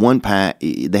patch.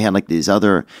 They had like these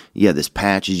other, this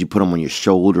patches you put them on your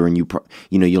shoulder, and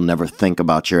you'll never think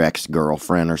about your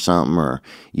ex-girlfriend or something, or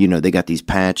they got these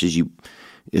patches.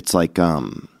 It's like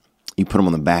you put them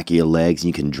on the back of your legs and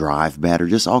you can drive better.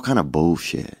 Just all kind of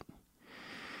bullshit.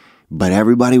 But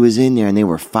everybody was in there and they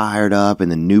were fired up,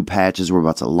 and the new patches were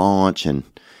about to launch, and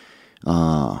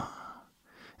I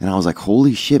was like,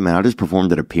 holy shit, man! I just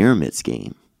performed at a pyramid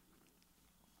scheme.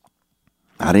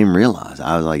 I didn't realize.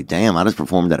 I was like, damn, I just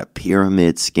performed at a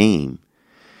pyramid scheme.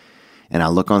 And I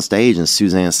look on stage, and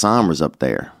Suzanne Sommer's up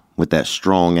there with that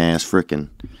strong-ass freaking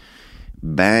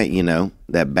back,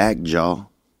 that back jaw.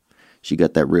 She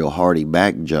got that real hearty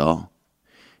back jaw.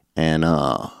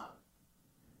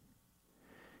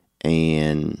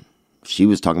 And she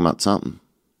was talking about something.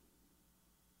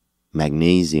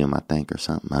 Magnesium, I think, or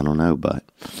something. I don't know, but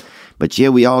yeah,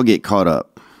 we all get caught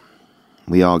up.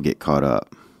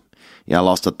 Yeah, I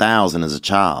lost 1,000 as a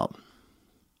child.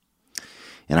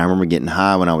 And I remember getting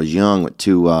high when I was young with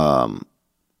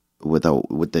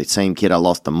with the same kid I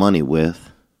lost the money with.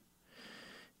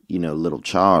 Little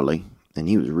Charlie. And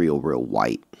he was real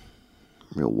white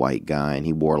guy. And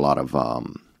he wore a lot of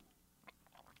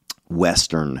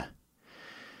Western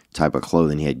type of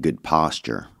clothing. He had good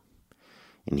posture.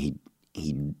 And he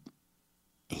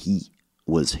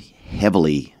was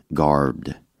heavily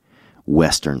garbed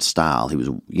Western style. He was,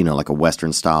 like a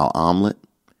Western style omelet.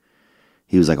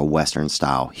 He was like a Western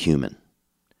style human.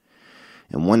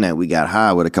 And one night we got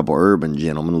high with a couple urban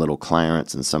gentlemen, little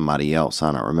Clarence and somebody else.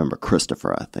 I don't remember.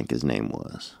 Christopher, I think his name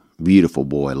was. Beautiful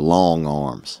boy, long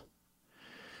arms.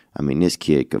 I mean, this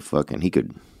kid could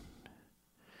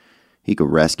he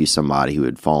could rescue somebody who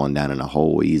had fallen down in a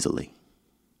hole easily.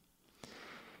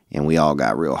 And we all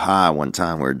got real high one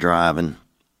time. We were driving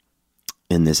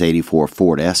in this 84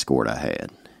 Ford Escort I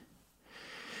had.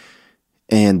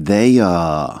 And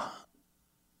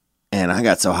and I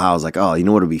got so high, I was like, oh, you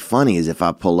know what would be funny is if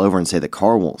I pull over and say the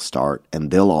car won't start,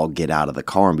 and they'll all get out of the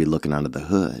car and be looking under the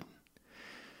hood.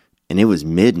 And it was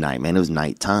midnight, man. It was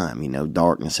nighttime,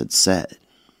 darkness had set.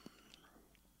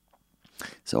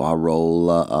 So I roll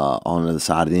onto the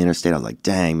side of the interstate. I was like,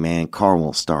 dang, man, car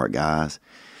won't start, guys.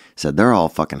 So they're all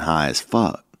fucking high as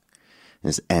fuck.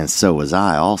 And so was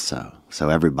I also. So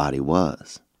everybody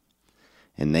was.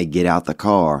 And they get out the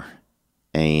car,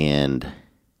 and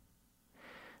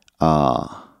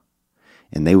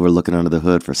they were looking under the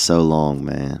hood for so long,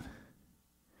 man.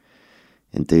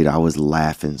 And dude, I was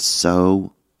laughing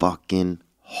so fucking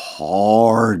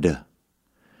hard.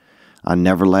 I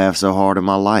never laughed so hard in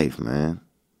my life, man.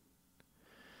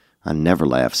 I never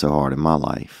laughed so hard in my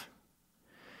life.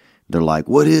 They're like,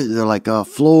 they're like,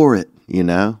 floor it,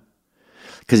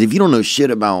 Because if you don't know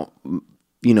shit about,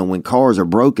 when cars are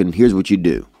broken, here's what you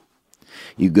do.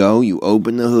 You go, you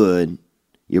open the hood,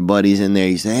 your buddy's in there,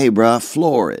 you say, hey, bro,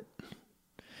 floor it.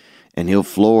 And he'll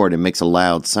floor it and makes a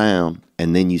loud sound.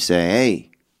 And then you say, hey,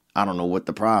 I don't know what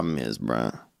the problem is,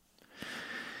 bro.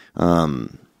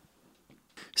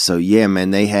 So yeah,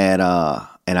 man, they had,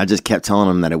 and I just kept telling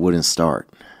them that it wouldn't start.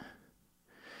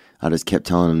 I just kept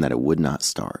telling them that it would not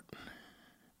start.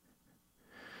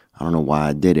 I don't know why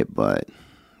I did it, but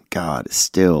God, it's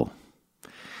still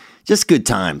just good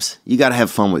times. You got to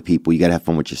have fun with people. You got to have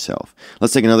fun with yourself.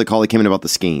 Let's take another call that came in about the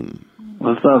scheme.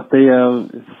 What's up, Theo?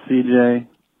 It's CJ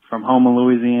from Houma,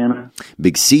 Louisiana.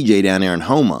 Big CJ down there in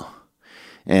Houma.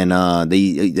 And they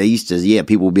used to,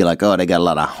 people would be like, oh, they got a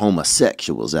lot of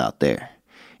homosexuals out there.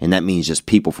 And that means just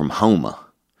people from Houma.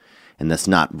 And that's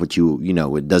not what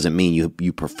it doesn't mean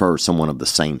you prefer someone of the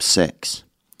same sex.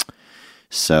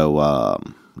 So,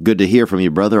 good to hear from you,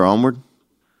 brother. Onward.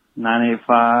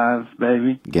 985,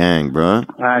 baby. Gang, bro.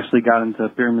 I actually got into a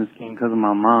pyramid scheme because of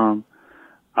my mom.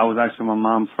 I was actually my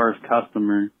mom's first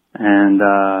customer. And,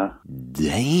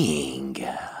 dang.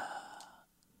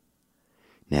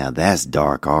 Now that's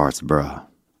dark arts, bro.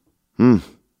 Man,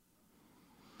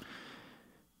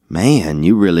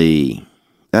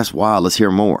 that's wild. Let's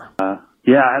hear more.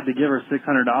 Yeah, I had to give her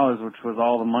 $600, which was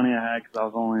all the money I had because I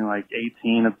was only like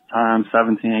 18 at the time,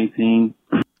 17, 18.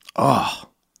 Oh,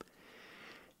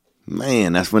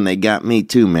 man, that's when they got me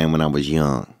too, man, when I was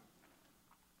young.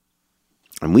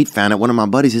 And we found out one of my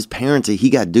buddies, his parents,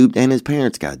 he got duped and his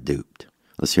parents got duped.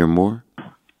 Let's hear more.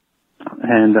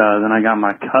 And then I got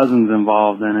my cousins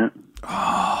involved in it.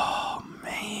 Oh,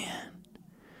 man.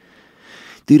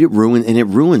 Dude, it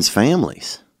ruins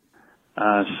families.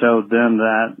 Showed them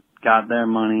that, got their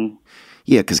money.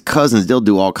 Yeah, because cousins, they'll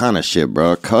do all kind of shit,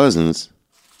 bro. Cousins,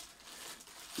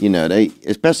 they,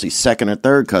 especially second or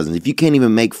third cousins, if you can't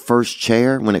even make first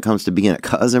chair when it comes to being a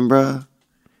cousin, bro,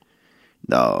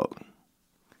 dog,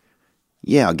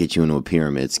 yeah, I'll get you into a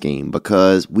pyramid scheme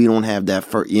because we don't have that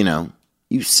first, you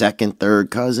second,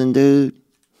 third cousin, dude,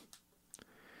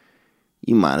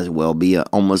 you might as well be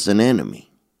almost an enemy.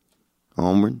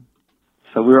 Onward.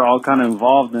 So we were all kind of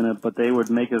involved in it, but they would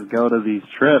make us go to these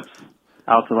trips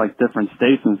out to like different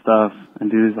states and stuff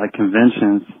and do these like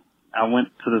conventions. I went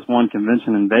to this one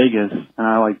convention in Vegas and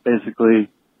I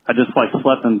just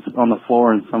slept on the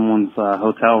floor in someone's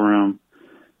hotel room.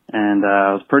 And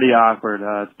it was pretty awkward.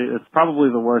 It's probably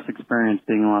the worst experience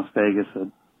being in Las Vegas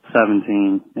at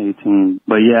 17, 18.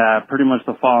 But yeah, pretty much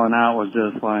the falling out was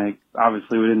just like,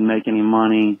 obviously we didn't make any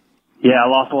money. Yeah, I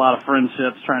lost a lot of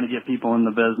friendships trying to get people in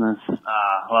the business,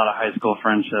 a lot of high school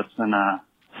friendships, and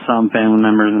some family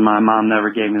members, and my mom never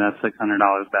gave me that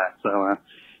 $600 back. So,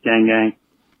 gang.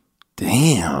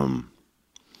 Damn.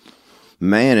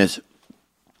 Man, it's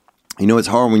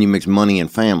hard when you mix money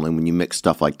and family, when you mix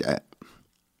stuff like that.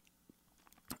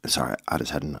 Sorry, I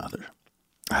had another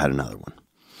one.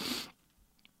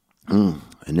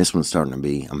 And this one's starting to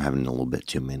be, I'm having a little bit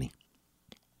too many.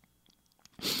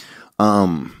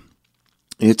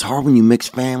 It's hard when you mix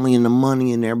family and the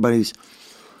money and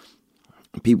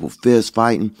people fist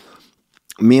fighting.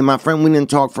 Me and my friend, we didn't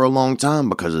talk for a long time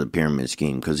because of the pyramid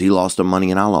scheme, because he lost the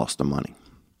money and I lost the money.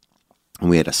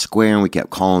 And we had a square and we kept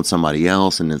calling somebody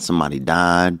else and then somebody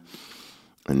died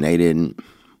and they didn't.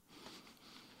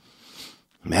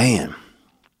 Man.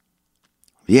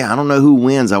 Yeah, I don't know who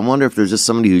wins. I wonder if there's just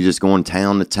somebody who's just going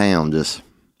town to town, just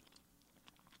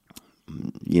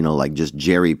like just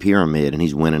Jerry Pyramid, and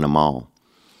he's winning them all.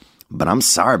 But I'm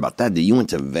sorry about that. You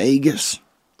went to Vegas?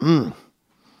 Man,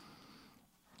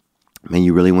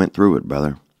 you really went through it,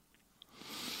 brother.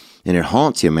 And it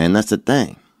haunts you, man. That's the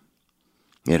thing.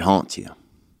 It haunts you.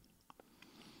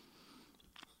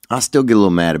 I still get a little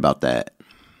mad about that.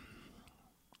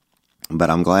 But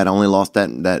I'm glad I only lost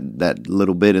that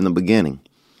little bit in the beginning.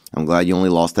 I'm glad you only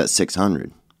lost that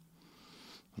 600.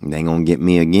 They ain't gonna get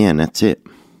me again. That's it.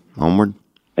 Onward.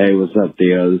 Hey, what's up,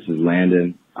 Theo? This is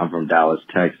Landon. I'm from Dallas,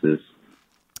 Texas.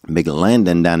 Big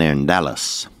Landon down there in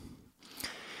Dallas.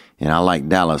 And I like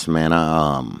Dallas, man.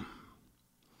 I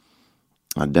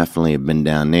definitely have been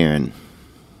down there and,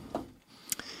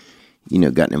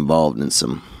 gotten involved in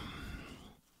some,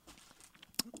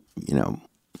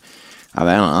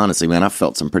 honestly, man, I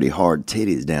felt some pretty hard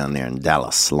titties down there in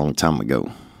Dallas a long time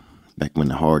ago. Back when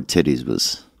the hard titties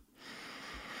was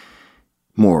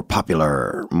more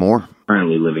popular, more.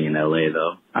 Currently living in LA,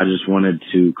 though. I just wanted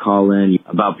to call in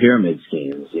about pyramid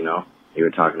schemes, You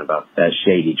were talking about that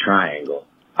shady triangle.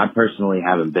 I personally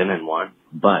haven't been in one,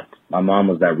 but my mom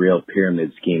was that real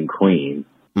pyramid scheme queen.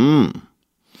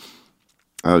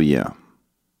 Oh, yeah.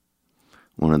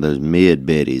 One of those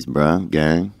mid-biddies, bruh,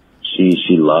 gang.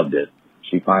 She loved it.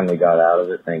 She finally got out of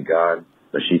it, thank God,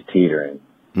 but she's teetering.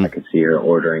 I could see her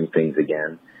ordering things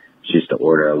again. She used to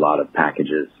order a lot of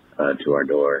packages to our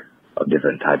door of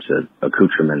different types of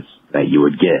accoutrements that you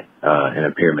would get in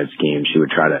a pyramid scheme. She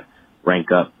would try to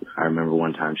rank up. I remember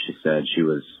one time she said she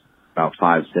was about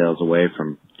 5 sales away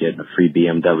from getting a free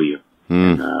BMW.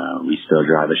 And we still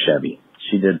drive a Chevy.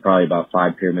 She did probably about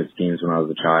 5 pyramid schemes when I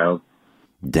was a child.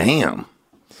 Damn.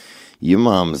 Your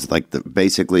mom's like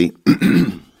basically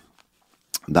the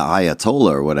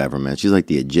Ayatollah or whatever, man. She's like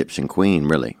the Egyptian queen,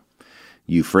 really.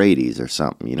 Euphrates or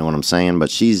something, you know what I'm saying? But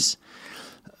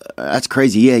that's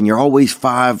crazy. Yeah, and you're always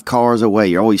 5 cars away.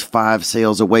 You're always 5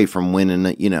 sales away from winning,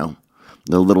 the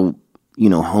little,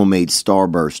 homemade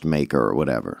Starburst maker or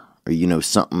whatever. Or,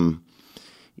 something,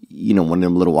 one of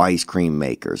them little ice cream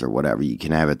makers or whatever you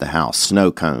can have at the house.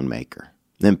 Snow cone maker.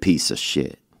 Them piece of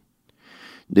shit.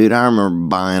 Dude, I remember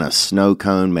buying a snow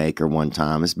cone maker one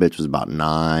time. This bitch was about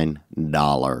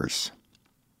 $9.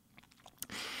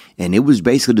 And it was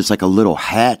basically just like a little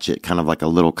hatchet, kind of like a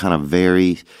little kind of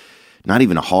very, not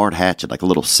even a hard hatchet, like a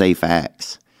little safe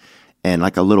axe. And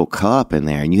like a little cup in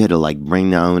there. And you had to like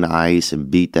bring your own ice and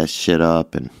beat that shit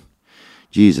up. And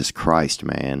Jesus Christ,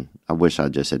 man. I wish I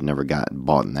just had never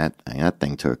bought in that thing. That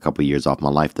thing took a couple years off my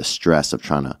life. The stress of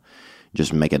trying to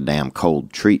just make a damn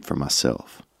cold treat for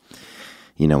myself.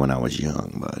 When I was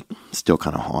young, but still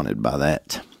kind of haunted by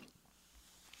that.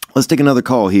 Let's take another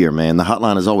call here, man. The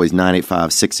hotline is always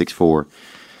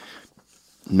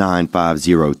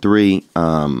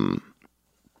 985-664-9503.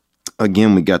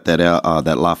 Again, we got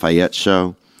that Lafayette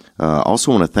show.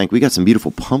 Also want to thank, we got some beautiful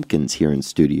pumpkins here in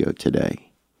studio today.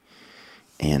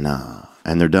 And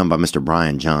they're done by Mr.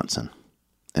 Brian Johnson.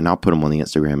 And I'll put him on the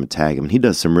Instagram and tag him. He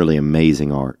does some really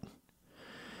amazing art.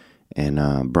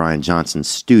 And Brian Johnson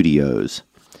Studios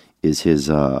is his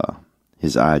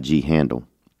IG handle.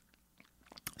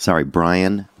 Sorry,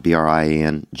 Brian,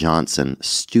 Brian Johnson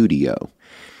Studio.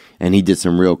 And he did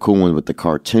some real cool ones with the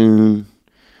cartoon.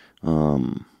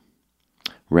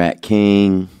 Rat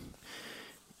King.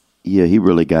 Yeah, he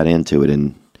really got into it.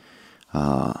 And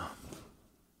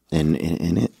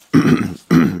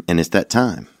it's that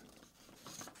time.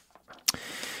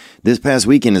 This past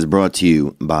weekend is brought to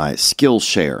you by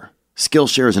Skillshare.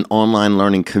 Skillshare is an online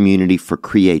learning community for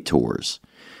creators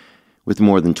with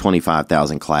more than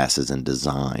 25,000 classes in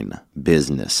design,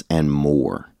 business, and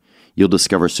more. You'll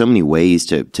discover so many ways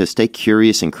to stay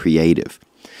curious and creative.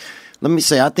 Let me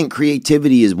say, I think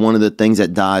creativity is one of the things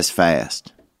that dies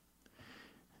fast.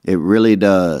 It really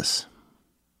does.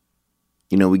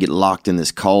 We get locked in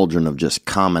this cauldron of just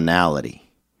commonality.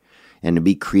 And to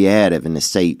be creative and to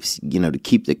say, to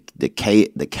keep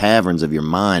the caverns of your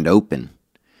mind open.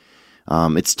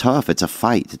 It's tough. It's a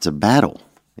fight. It's a battle.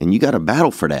 And you got to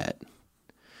battle for that.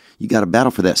 You got to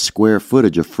battle for that square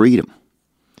footage of freedom.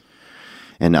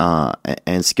 And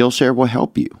Skillshare will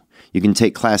help you. You can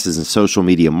take classes in social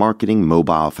media marketing,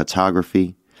 mobile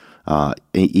photography,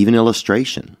 even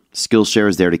illustration. Skillshare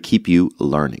is there to keep you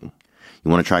learning.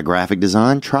 You want to try graphic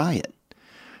design? Try it.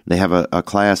 They have a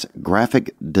class,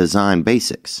 Graphic Design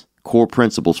Basics, Core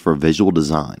Principles for Visual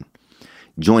Design.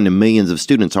 Join the millions of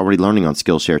students already learning on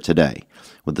Skillshare today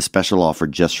with a special offer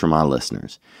just for my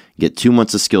listeners. Get 2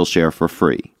 months of Skillshare for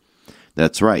free.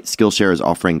 That's right, Skillshare is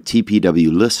offering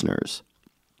TPW listeners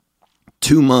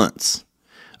 2 months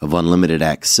of unlimited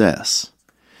access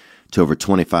to over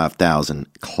 25,000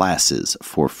 classes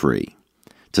for free.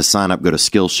 To sign up, go to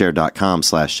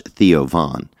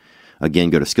Skillshare.com/TheoVon. Again,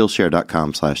 go to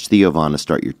Skillshare.com/TheoVon to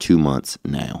start your 2 months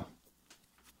now.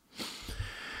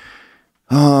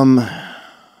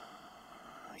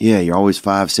 Yeah, you're always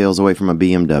 5 sales away from a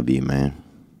BMW, man.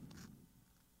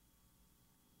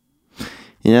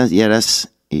 Yeah, that's,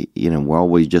 we're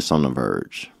always just on the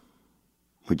verge.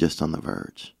 We're just on the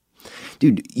verge.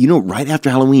 Dude, right after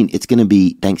Halloween, it's going to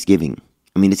be Thanksgiving.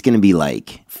 I mean, it's going to be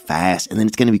like fast, and then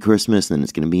it's going to be Christmas, and then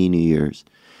it's going to be New Year's.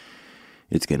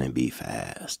 It's going to be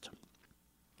fast.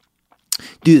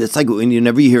 Dude, it's like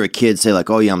whenever you hear a kid say like,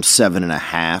 oh yeah, I'm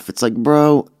 7.5. It's like,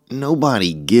 bro,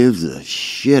 nobody gives a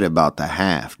shit about the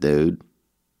half, dude.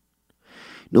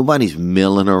 Nobody's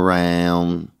milling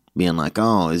around being like,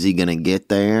 oh, is he going to get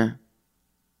there?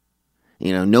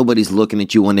 Nobody's looking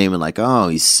at you one day and like, oh,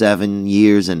 he's 7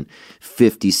 years and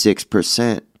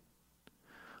 56%.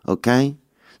 Okay?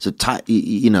 So, tone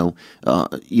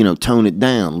it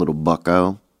down, little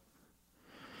bucko.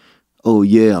 Oh,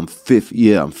 yeah, I'm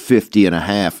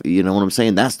 50.5. You know what I'm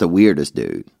saying? That's the weirdest,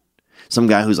 dude. Some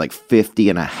guy who's like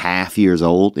 50.5 years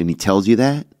old and he tells you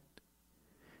that?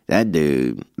 That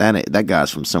dude, that guy's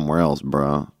from somewhere else,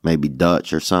 bro. Maybe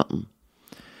Dutch or something.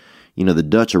 The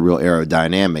Dutch are real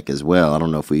aerodynamic as well. I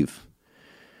don't know if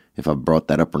I brought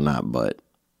that up or not, but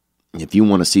if you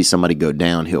want to see somebody go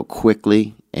downhill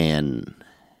quickly and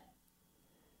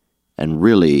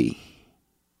really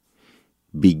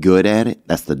be good at it,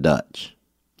 that's the Dutch.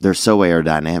 They're so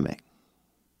aerodynamic.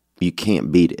 You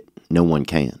can't beat it. No one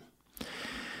can.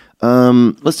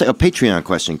 Let's say a Patreon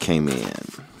question came in.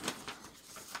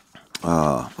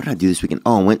 What did I do this weekend?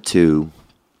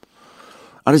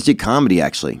 I just did comedy,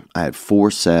 actually. I had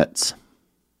 4 sets.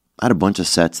 I had a bunch of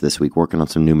sets this week working on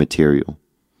some new material.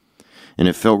 And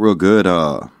it felt real good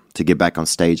to get back on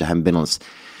stage. I haven't been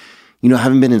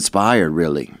inspired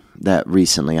really that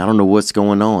recently. I don't know what's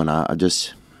going on. I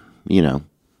just, me,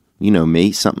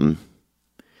 something.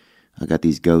 I got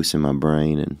these ghosts in my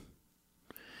brain.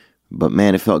 But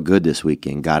man, it felt good this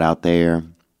weekend. Got out there.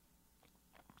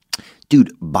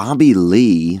 Dude, Bobby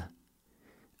Lee,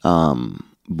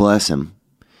 bless him,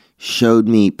 showed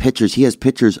me pictures. He has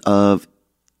pictures of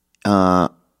when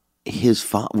his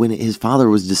father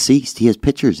was deceased. He has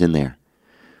pictures in there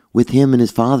with him and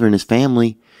his father and his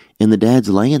family, and the dad's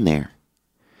laying there.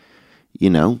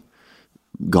 Gone.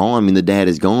 I mean, the dad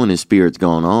is gone. His spirit's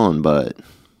gone on, but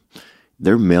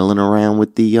they're milling around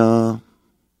with the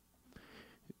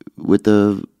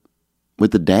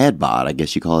dad bod. I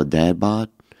guess you call it dad bod.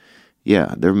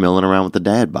 Yeah, they're milling around with the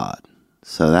dad bod.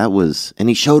 So that was, and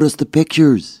he showed us the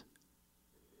pictures.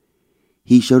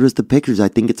 I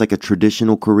think it's like a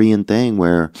traditional Korean thing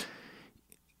where,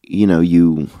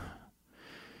 you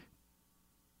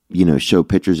show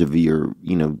pictures of your,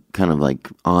 kind of like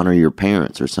honor your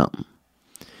parents or something.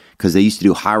 Because they used to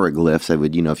do hieroglyphs. They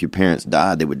would, if your parents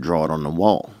died, they would draw it on the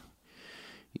wall.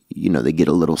 They get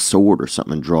a little sword or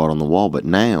something and draw it on the wall. But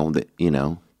now that,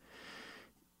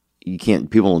 you can't,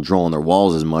 people don't draw on their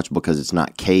walls as much because it's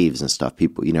not caves and stuff.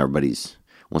 People, everybody's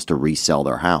wants to resell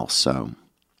their house. So,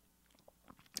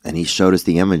 and he showed us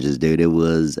the images, dude. It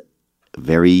was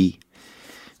very,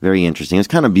 very interesting. It's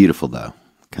kind of beautiful, though.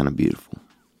 Kind of beautiful.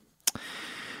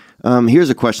 Here's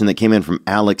a question that came in from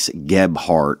Alex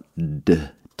Gebhardt.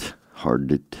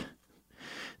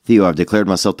 Theo, I've declared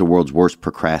myself the world's worst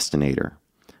procrastinator.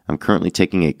 I'm currently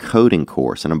taking a coding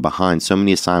course, and I'm behind so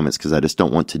many assignments because I just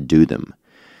don't want to do them.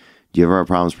 Do you ever have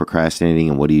problems procrastinating,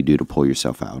 and what do you do to pull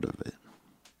yourself out of it?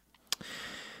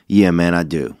 Yeah, man, I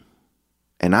do.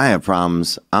 And I have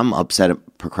problems. I'm upset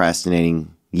at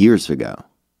procrastinating years ago.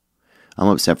 I'm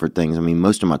upset for things. I mean,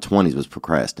 most of my 20s was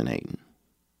procrastinating.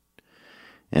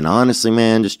 And honestly,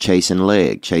 man, just chasing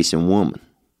woman.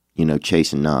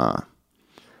 Chasing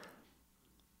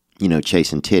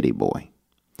titty boy.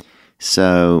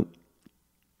 So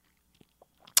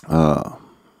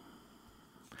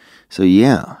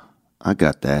yeah, I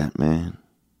got that, man.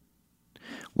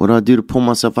 What do I do to pull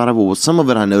myself out of it? Well, some of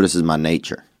it I notice is my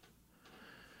nature.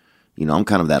 I'm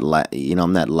kind of that,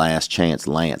 I'm that last chance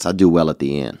Lance. I do well at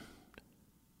the end.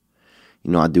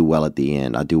 I do well at the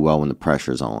end. I do well when the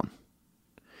pressure's on.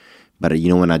 But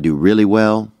when I do really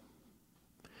well?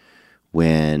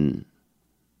 When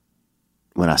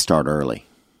I start early.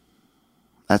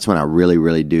 That's when I really,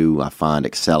 really do, I find,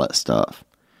 excel at stuff.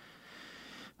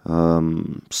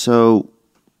 So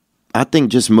I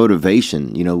think just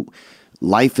motivation,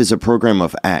 life is a program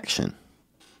of action.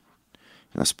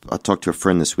 I talked to a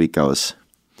friend this week. I was,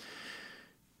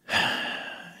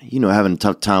 having a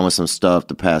tough time with some stuff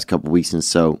the past couple of weeks. And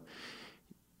so,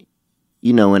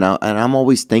 and I'm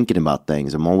always thinking about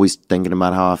things. I'm always thinking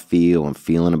about how I feel and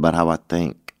feeling about how I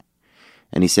think.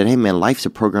 And he said, hey man, life's a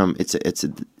program. It's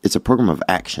a program of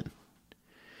action.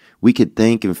 We could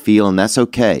think and feel, and that's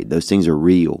okay. Those things are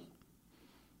real.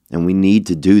 And we need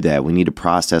to do that. We need to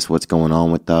process what's going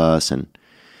on with us and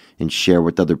share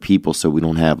with other people so we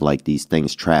don't have like these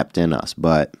things trapped in us.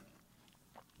 But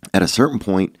at a certain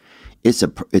point, it's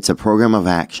a program of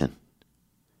action.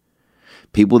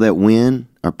 People that win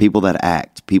are people that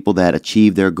act. People that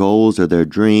achieve their goals or their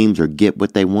dreams or get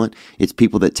what they want, it's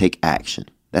people that take action.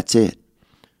 That's it.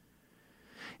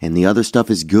 And the other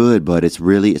stuff is good, but it's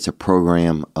a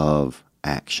program of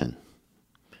action.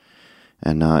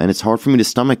 And it's hard for me to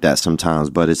stomach that sometimes,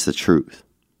 but it's the truth.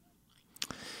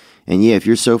 And yeah, if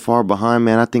you're so far behind,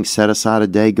 man, I think set aside a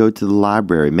day, go to the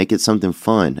library, make it something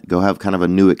fun. Go have kind of a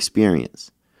new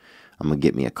experience. I'm going to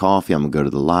get me a coffee. I'm going to go to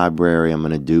the library. I'm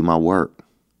going to do my work.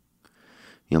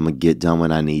 I'm going to get done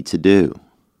what I need to do.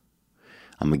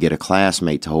 I'm going to get a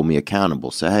classmate to hold me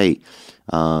accountable. Say, hey,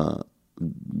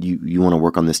 you want to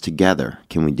work on this together?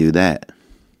 Can we do that?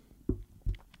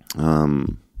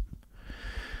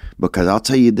 Because I'll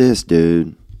tell you this,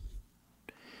 dude.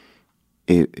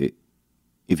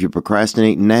 If you're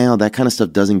procrastinating now, that kind of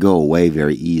stuff doesn't go away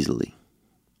very easily.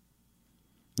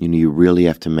 You really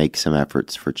have to make some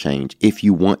efforts for change if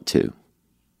you want to.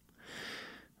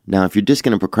 Now, if you're just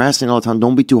going to procrastinate all the time,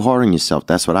 don't be too hard on yourself.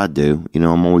 That's what I do.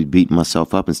 I'm always beating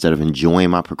myself up instead of enjoying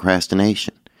my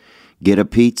procrastination. Get a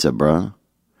pizza, bro. You know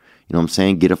what I'm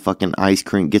saying? Get a fucking ice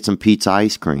cream. Get some pizza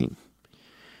ice cream.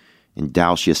 And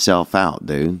douse yourself out,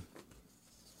 dude.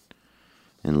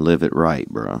 And live it right,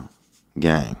 bro.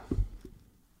 Gang.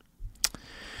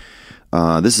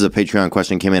 This is a Patreon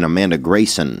question. Came in, Amanda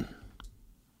Grayson.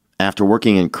 After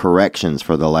working in corrections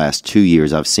for the last 2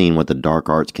 years, I've seen what the dark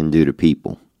arts can do to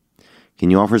people.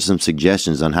 Can you offer some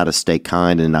suggestions on how to stay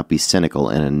kind and not be cynical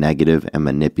in a negative and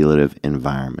manipulative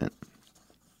environment?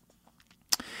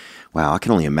 Wow, I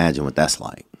can only imagine what that's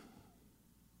like.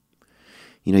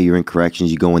 You're in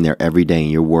corrections, you go in there every day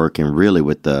and you're working really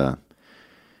with the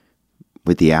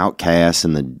outcasts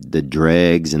and the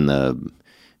dregs and the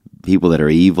people that are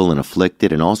evil and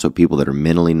afflicted, and also people that are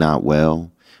mentally not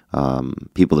well,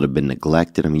 people that have been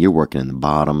neglected. I mean, you're working in the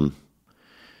bottom.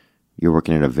 You're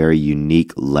working at a very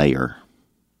unique layer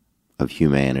of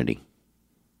humanity.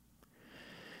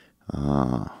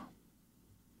 And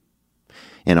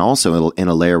also in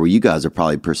a layer where you guys are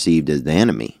probably perceived as the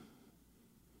enemy.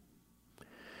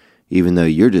 Even though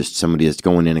you're just somebody that's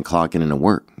going in and clocking into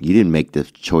work. You didn't make the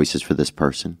choices for this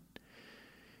person.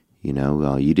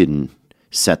 You didn't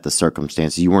set the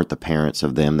circumstances. You weren't the parents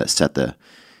of them that set the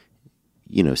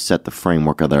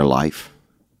framework of their life.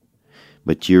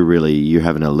 But you're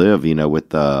having to live,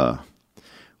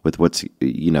 with what's,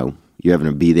 you're having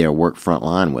to be there, work front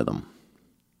line with them.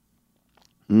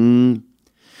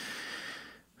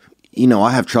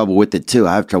 I have trouble with it too.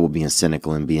 I have trouble being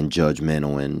cynical and being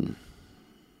judgmental, and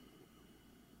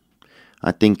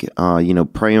I think,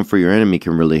 praying for your enemy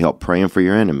can really help. Praying for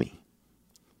your enemy.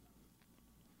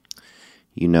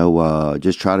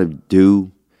 Just try to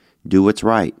do what's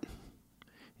right.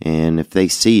 And if they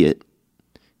see it,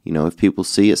 if people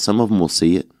see it, some of them will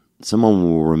see it. Some of them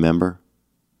will remember.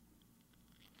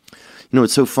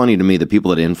 It's so funny to me, the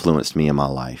people that influenced me in my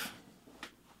life.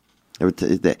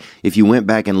 If you went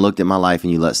back and looked at my life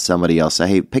and you let somebody else say,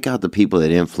 hey, pick out the people that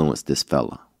influenced this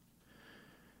fella.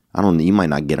 You might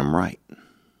not get them right.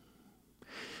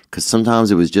 Because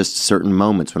sometimes it was just certain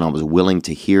moments when I was willing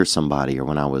to hear somebody, or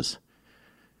when I was,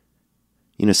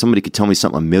 somebody could tell me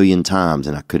something 1,000,000 times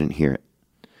and I couldn't hear it.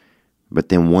 But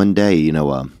then one day,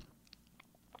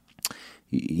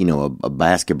 a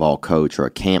basketball coach or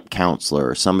a camp counselor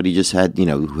or somebody just had,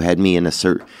 who had me in a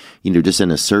certain, just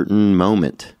in a certain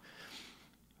moment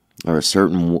or a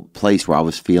certain place where I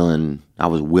was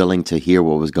willing to hear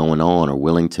what was going on, or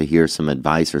willing to hear some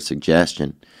advice or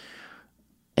suggestion.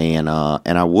 And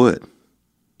I would,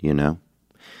 it's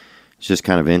just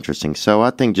kind of interesting. So I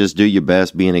think just do your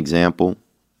best, be an example.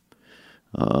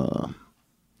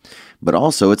 But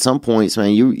also at some points,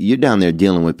 man, you're down there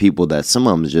dealing with people that some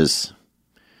of them just,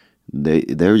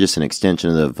 they're just an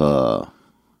extension of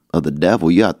the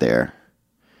devil. You out there,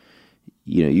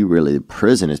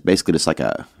 prison is basically just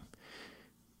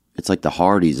it's like the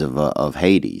Hardys of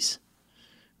Hades.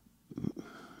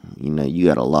 You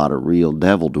got a lot of real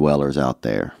devil dwellers out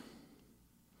there.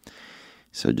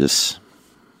 So just,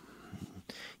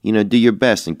 do your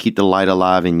best and keep the light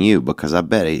alive in you, because I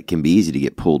bet it can be easy to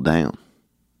get pulled down.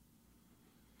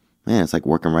 Man, it's like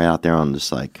working right out there on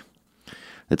it's like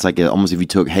almost if you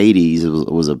took Hades, it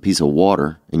was a piece of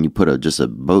water, and you put just a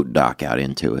boat dock out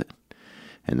into it.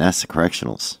 And that's the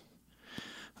correctionals.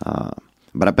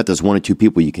 But I bet there's one or two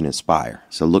people you can inspire.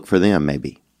 So look for them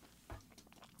maybe.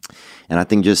 And I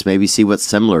think just maybe see what's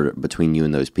similar between you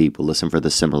and those people. Listen for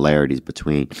the similarities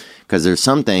between, because there's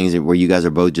some things where you guys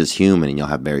are both just human and you'll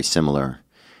have very similar.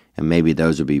 And maybe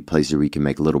those would be places where you can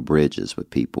make little bridges with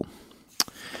people.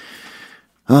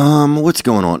 What's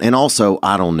going on? And also,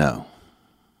 I don't know.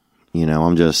 You know, I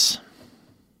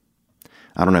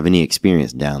don't have any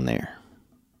experience down there.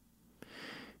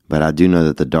 But I do know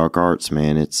that the dark arts,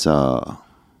 man, it's, the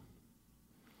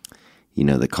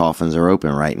coffins are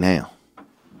open right now.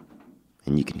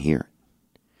 And you can hear it.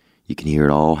 You can hear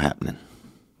it all happening.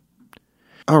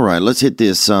 All right, let's hit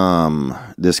this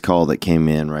this call that came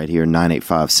in right here,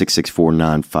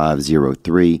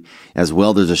 985-664-9503. As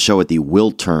well, there's a show at the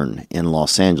Wiltern in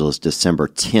Los Angeles, December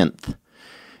 10th.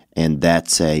 And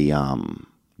that's a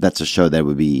show that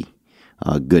would be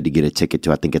good to get a ticket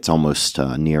to. I think it's almost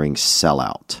nearing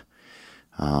sellout.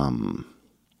 And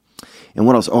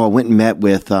what else? Oh, I went and met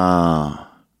with,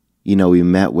 we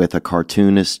met with a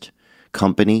cartoonist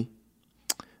company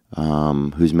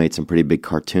who's made some pretty big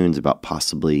cartoons about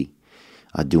possibly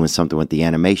doing something with the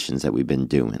animations that we've been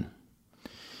doing.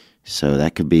 So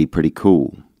that could be pretty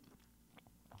cool.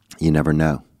 You never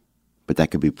know. But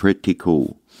that could be pretty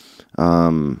cool.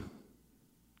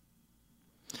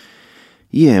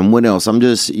 Yeah, and what else? I'm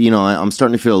just, I'm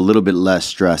starting to feel a little bit less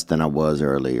stressed than I was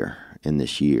earlier in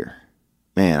this year.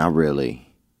 Man, I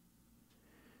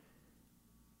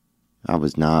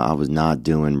was not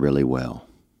doing really well.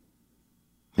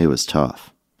 It was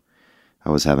tough. I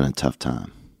was having a tough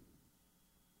time.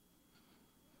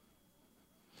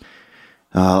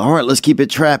 All right, let's keep it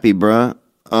trappy, bruh.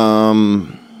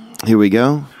 Here we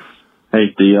go.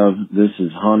 Hey, Theo. This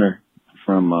is Hunter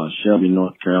from Shelby,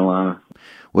 North Carolina.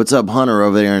 What's up, Hunter,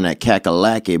 over there in that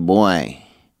Kakalaki, boy?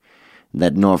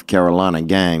 That North Carolina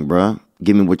gang, bruh.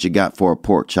 Give me what you got for a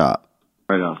pork chop.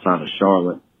 Right outside of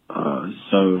Charlotte.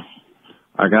 So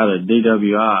I got a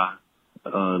DWI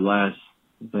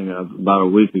about a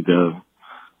week ago.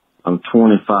 I'm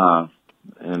 25,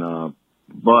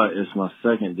 but it's my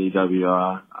second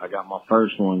DWI. I got my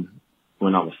first one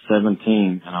when I was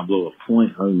 17, and I blew a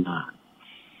 .09.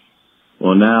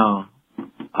 Well, now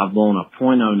I've blown a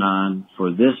 .09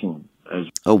 for this one.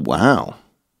 Oh, wow.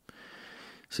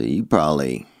 So you're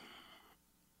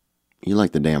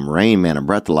like the damn Rain Man of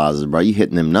breathalyzers, bro. You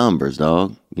hitting them numbers,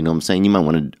 dog. You know what I'm saying? You might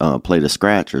want to play the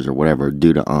scratchers or whatever,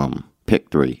 do the pick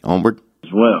 3. Onward.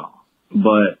 As well.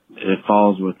 But it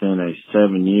falls within a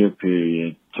 7-year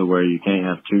period to where you can't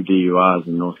have 2 DUIs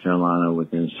in North Carolina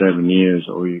within 7 years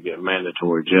or you get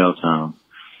mandatory jail time.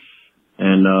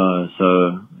 And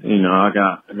so, I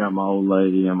got my old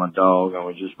lady and my dog, and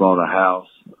we just bought a house.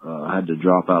 I had to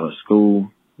drop out of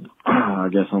school. I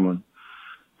guess I'm going to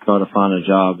try to find a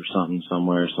job or something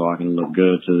somewhere so I can look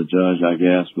good to the judge, I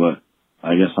guess. But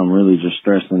I guess I'm really just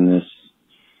stressing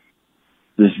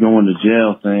this going to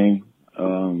jail thing.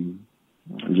 I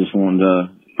just wanted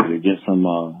to get some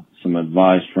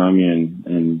advice from you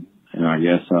and I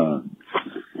guess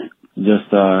just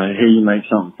hear you make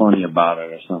something funny about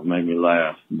it or something make me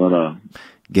laugh. But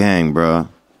gang, bro.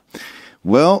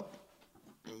 Well,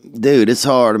 dude, it's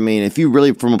hard. I mean, if you're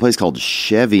really from a place called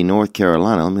Chevy, North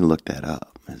Carolina, let me look that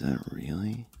up. Is that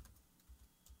really?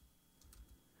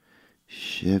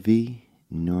 Chevy,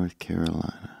 North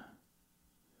Carolina.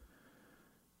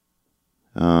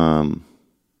 I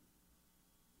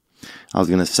was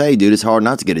going to say, dude, it's hard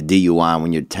not to get a DUI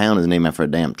when your town is named after a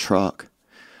damn truck.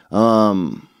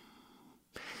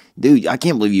 Dude, I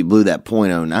can't believe you blew that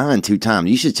 .09 2 times.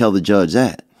 You should tell the judge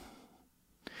that.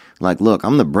 Like, look,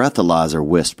 I'm the breathalyzer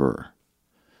whisperer.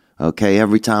 Okay,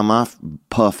 every time I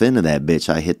puff into that bitch,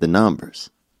 I hit the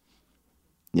numbers.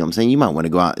 You know what I'm saying? You might want to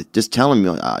go out, just tell him,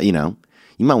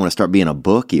 you might want to start being a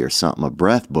bookie or something, a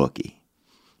breath bookie.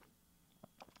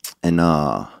 And,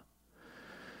 I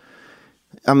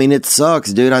mean, it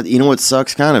sucks, dude. You know what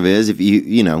sucks kind of is if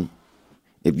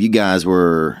if you guys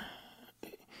were,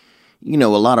 a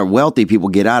lot of wealthy people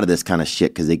get out of this kind of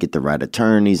shit because they get the right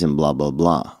attorneys and blah, blah,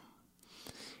 blah.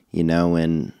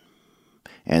 And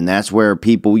that's where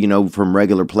people, from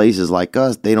regular places like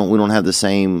us, we don't have the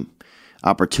same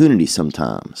opportunity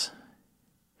sometimes.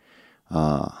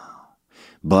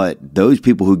 But those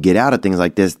people who get out of things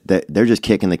like this, they're just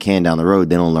kicking the can down the road.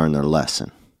 They don't learn their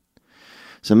lesson.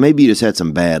 So maybe you just had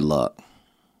some bad luck.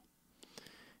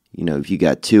 If you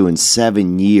got 2 in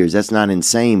 7 years, that's not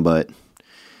insane, but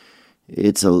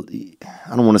I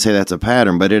don't want to say that's a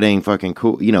pattern, but it ain't fucking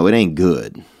cool. It ain't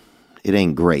good. It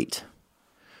ain't great.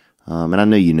 And I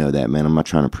know you know that, man. I'm not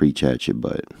trying to preach at you,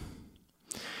 but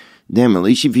damn, at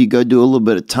least if you go do a little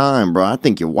bit of time, bro, I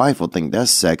think your wife will think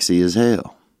that's sexy as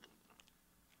hell.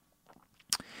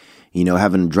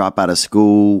 having to drop out of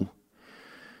school.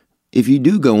 If you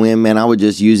do go in, man, I would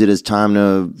just use it as time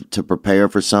to prepare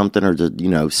for something, or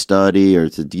to, study, or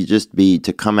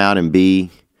to come out and be,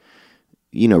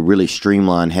 really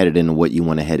streamlined, headed into what you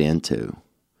want to head into.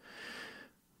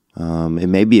 It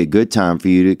may be a good time for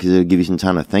you because it'll give you some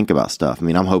time to think about stuff. I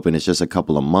mean, I'm hoping it's just a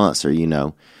couple of months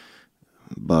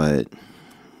but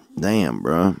damn,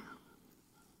 bro.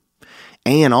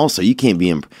 And also, you can't be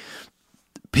in,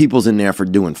 people's in there for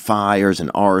doing fires and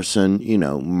arson,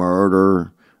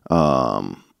 murder,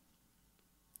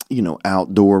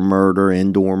 outdoor murder,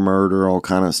 indoor murder, all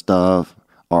kind of stuff.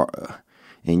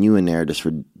 And you in there just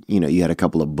for, you had a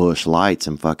couple of bush lights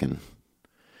and fucking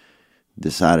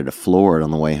decided to floor it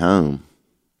on the way home.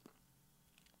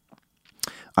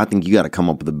 I think you got to come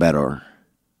up with a better,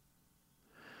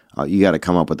 you got to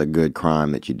come up with a good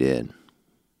crime that you did.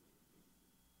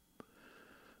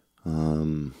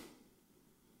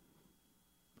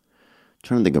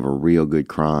 Trying to think of a real good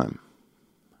crime.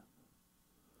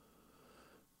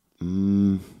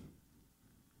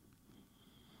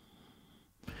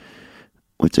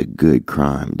 What's a good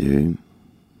crime, dude?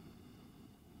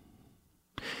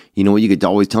 You know what? You could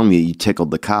always tell me you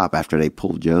tickled the cop after they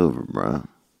pulled you over, bro.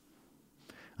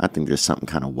 I think there's something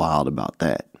kind of wild about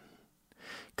that.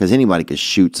 Because anybody could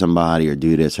shoot somebody or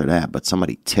do this or that, but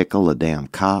somebody tickle a damn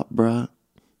cop, bro.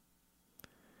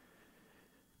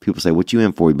 People say, what you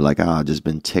in for? You'd be like, I've just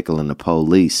been tickling the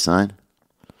police, son.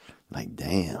 Like,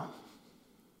 damn.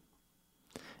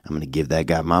 I'm going to give that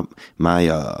guy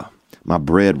my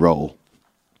bread roll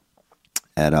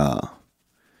at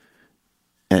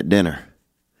dinner.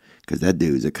 Because that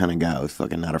dude's the kind of guy who's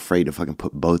fucking not afraid to fucking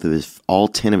put all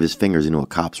 10 of his fingers into a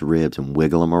cop's ribs and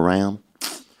wiggle them around.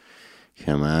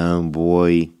 Come on,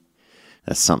 boy.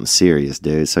 That's something serious,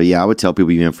 dude. So, yeah, I would tell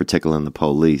people you're in for tickling the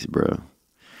police, bro.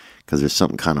 Because there's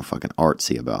something kind of fucking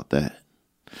artsy about that.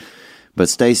 But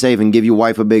stay safe and give your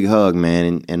wife a big hug,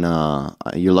 man. And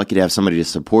you're lucky to have somebody to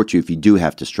support you if you do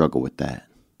have to struggle with that.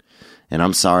 And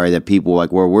I'm sorry that people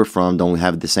like where we're from don't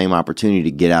have the same opportunity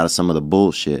to get out of some of the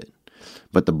bullshit.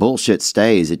 But the bullshit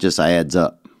stays. It just adds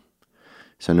up.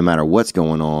 So no matter what's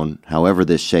going on, however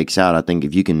this shakes out, I think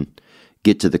if you can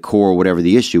get to the core of whatever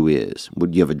the issue is.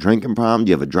 Would you have a drinking problem?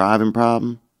 Do you have a driving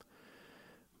problem?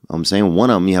 I'm saying one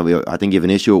of them, I think you have an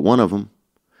issue with one of them.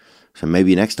 So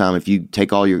maybe next time if you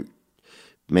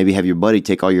maybe have your buddy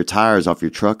take all your tires off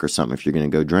your truck or something if you're going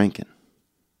to go drinking.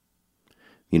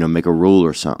 Make a rule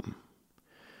or something.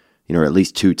 Or at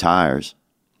least 2 tires.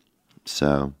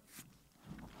 So,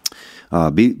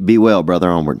 be well, brother,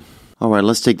 onward. All right,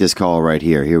 let's take this call right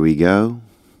here. Here we go.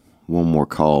 One more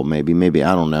call, maybe,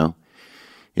 I don't know.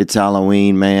 It's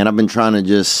Halloween, man. I'm not trying to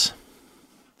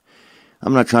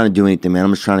do anything, man.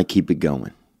 I'm just trying to keep it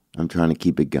going.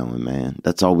 Man.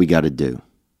 That's all we got to do.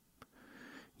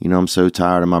 I'm so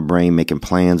tired of my brain making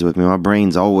plans with me. My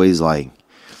brain's always like,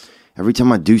 every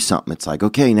time I do something, it's like,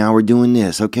 okay, now we're doing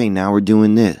this. Okay, now we're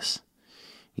doing this.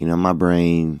 My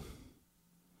brain,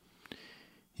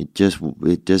 it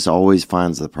just always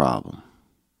finds the problem.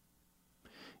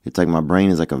 It's like my brain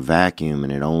is like a vacuum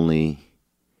and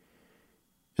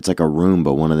it's like a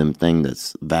Roomba, one of them things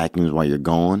that's vacuums while you're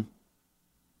gone.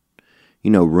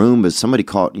 Roombas,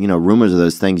 Roombas are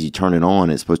those things you turn it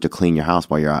on, it's supposed to clean your house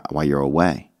while you're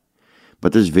away.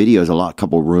 But there's videos,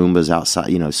 couple Roombas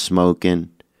outside,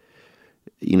 smoking.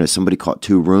 Somebody caught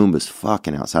 2 Roombas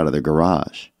fucking outside of their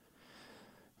garage.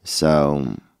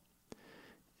 So,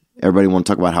 everybody want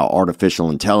to talk about how artificial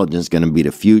intelligence is going to be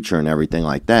the future and everything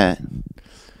like that.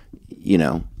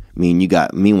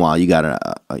 Meanwhile, you got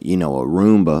a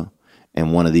Roomba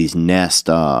and one of these Nest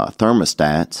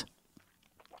thermostats,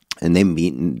 and they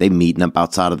meeting up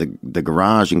outside of the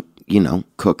garage and,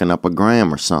 cooking up a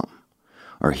gram or something.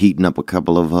 Or heating up a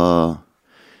couple of,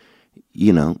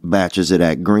 batches of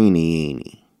that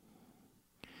greenie.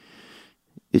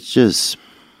 It's just,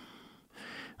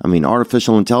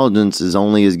 artificial intelligence is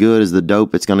only as good as the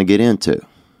dope it's going to get into.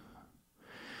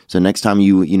 So next time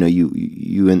you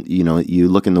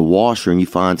look in the washer and you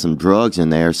find some drugs in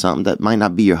there or something that might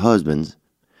not be your husband's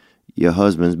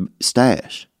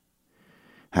stash.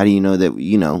 How do you know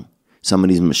that, some of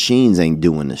these machines ain't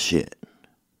doing the shit?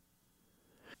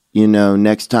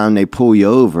 Next time they pull you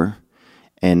over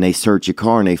and they search your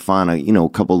car and they find a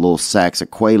couple little sacks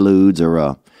of Quaaludes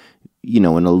or in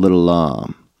a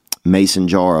little mason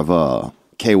jar of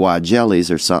KY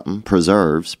jellies or something,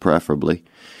 preserves preferably,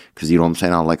 because I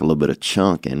like a little bit of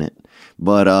chunk in it.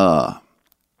 But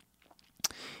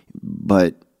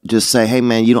just say, hey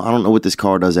man, I don't know what this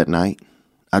car does at night.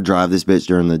 I drive this bitch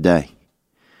during the day.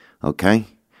 Okay?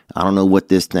 I don't know what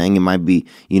this thing, it might be,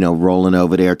 rolling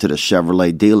over there to the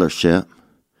Chevrolet dealership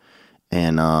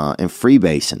and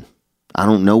freebasing. I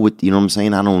don't know what, you know what I'm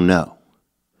saying? I don't know.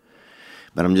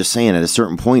 But I'm just saying, at a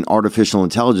certain point, artificial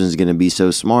intelligence is going to be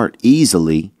so smart,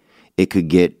 easily it could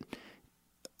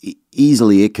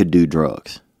do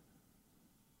drugs.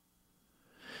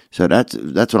 So that's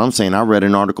what I'm saying. I read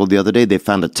an article the other day. They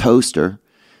found a toaster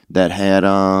that had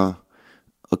a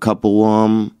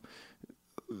couple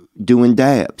doing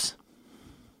dabs.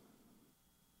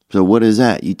 So what is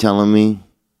that? You telling me?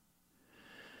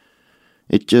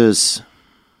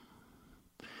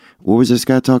 What was this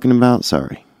guy talking about?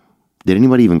 Sorry. Did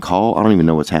anybody even call? I don't even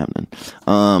know what's happening.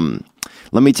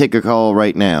 Let me take a call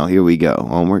right now. Here we go.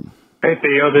 Onward. Hey,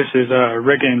 Theo. This is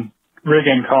Riggin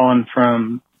calling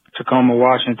from Tacoma,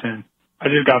 Washington. I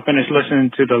just got finished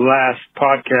listening to the last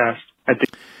podcast.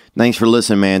 Thanks for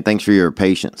listening, man. Thanks for your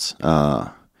patience. And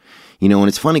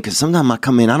it's funny because sometimes I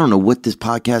come in, I don't know what this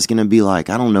podcast is going to be like.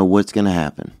 I don't know what's going to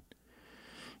happen.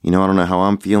 I don't know how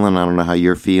I'm feeling. I don't know how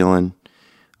you're feeling.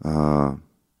 But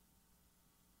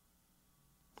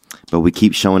we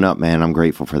keep showing up, man. I'm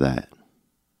grateful for that.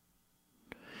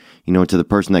 To the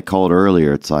person that called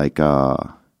earlier, it's like,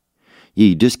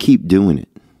 you just keep doing it.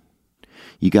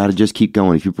 You got to just keep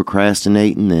going. If you're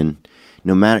procrastinating, then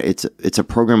no matter, it's a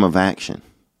program of action.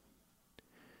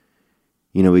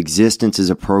 Existence is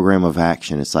a program of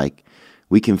action. It's like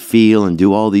we can feel and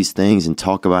do all these things and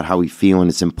talk about how we feel, and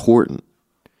it's important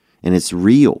and it's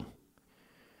real.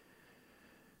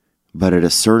 But at a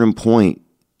certain point,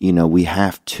 we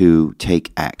have to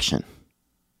take action.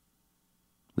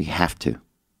 We have to.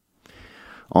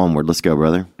 Onward. Let's go,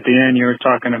 brother. At the end, you were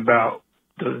talking about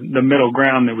the middle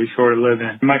ground that we sort of live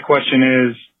in. My question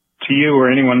is to you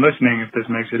or anyone listening, if this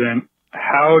makes it in,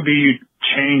 how do you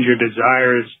change your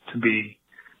desires to be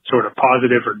sort of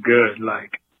positive or good?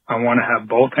 Like, I want to have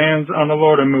both hands on the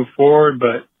Lord and move forward,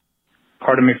 but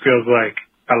part of me feels like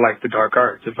I like the dark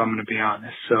arts, if I'm going to be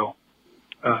honest. So,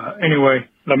 anyway,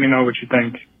 let me know what you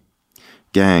think.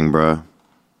 Gang, bro.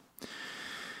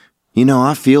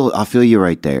 I feel you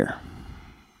right there.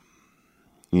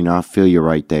 I feel you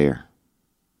right there.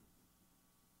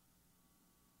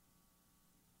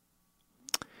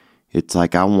 It's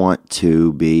like I want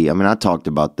to be, I talked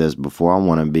about this before. I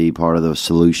want to be part of the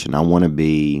solution. I want to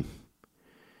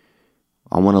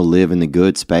live in the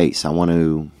good space. I want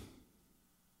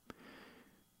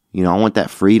that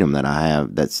freedom that I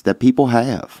have, that people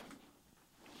have.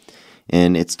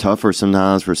 And it's tougher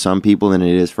sometimes for some people than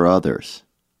it is for others.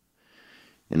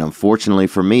 And unfortunately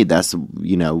for me, that's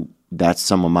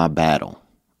some of my battle.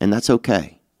 And that's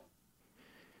okay.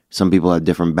 Some people have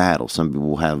different battles. Some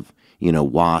people have,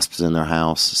 wasps in their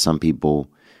house. Some people,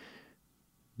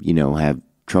 have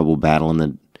trouble battling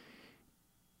the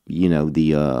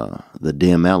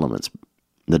dim elements,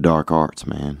 the dark arts,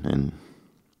 man. And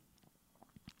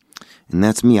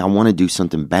that's me. I want to do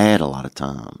something bad a lot of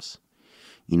times.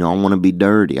 I want to be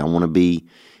dirty. I want to be,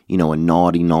 a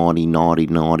naughty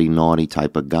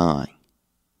type of guy.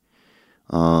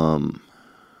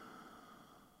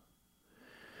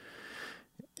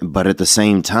 But at the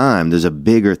same time, there's a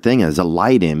bigger thing. There's a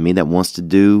light in me that wants to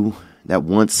be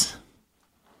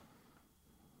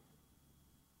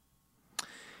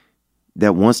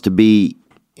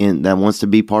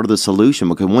part of the solution.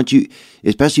 Because once you,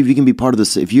 especially if you can be part of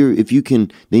this, if you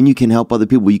can, then you can help other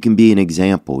people. You can be an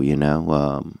example,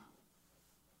 And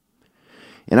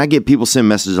I get people send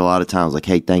messages a lot of times like,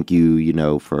 hey, thank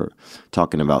you, for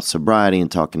talking about sobriety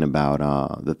and talking about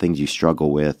the things you struggle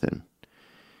with. And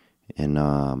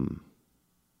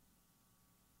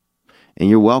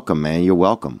you're welcome, man. You're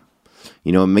welcome.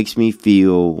 It makes me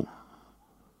feel,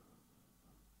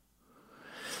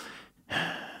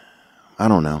 I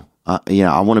don't know.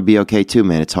 I want to be okay too,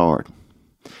 man. It's hard.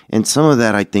 And some of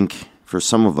that, I think, for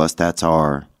some of us, that's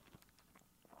our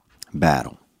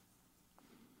battle.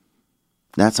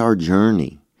 That's our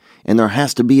journey. And there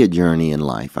has to be a journey in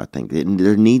life, I think.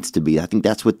 There needs to be. I think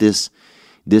that's what this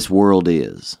world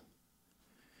is.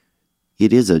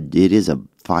 It is a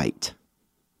fight.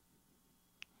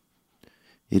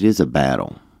 It is a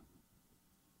battle.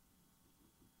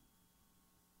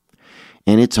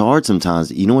 And it's hard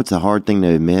sometimes. You know what's a hard thing to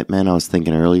admit, man? I was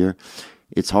thinking earlier.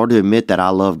 It's hard to admit that I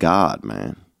love God,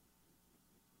 man.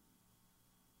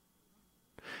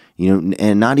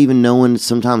 And not even knowing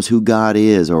sometimes who God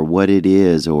is or what it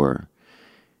is,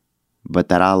 but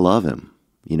that I love Him.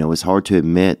 It's hard to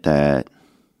admit that,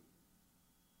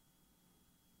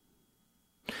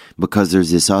 because there's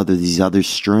these other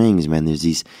strings, man. There's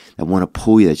these that want to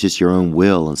pull you. That's just your own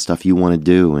will and stuff you want to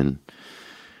do, and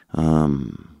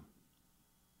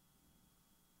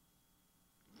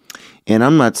And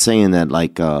I'm not saying that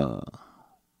like, some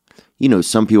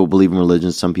people believe in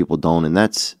religion, some people don't, and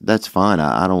that's fine.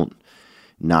 I don't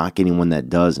knock anyone that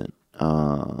doesn't.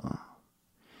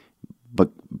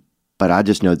 But I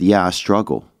just know that, I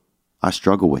struggle. I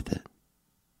struggle with it.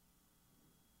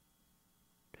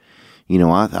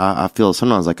 I feel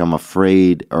sometimes like I'm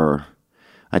afraid, or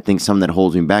I think something that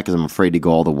holds me back is I'm afraid to go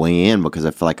all the way in because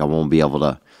I feel like I won't be able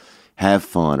to have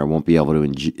fun or won't be able to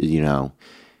enjoy,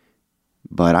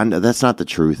 But I know that's not the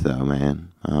truth, though,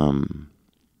 man.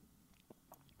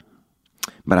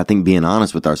 But I think being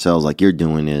honest with ourselves, like you're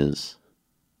doing, it's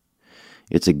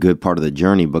a good part of the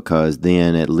journey, because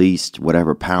then at least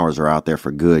whatever powers are out there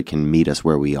for good can meet us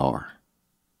where we are.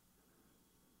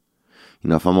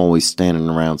 If I'm always standing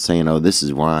around saying, "Oh, this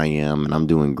is where I am, and I'm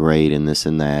doing great, and this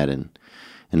and that," and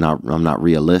I'm not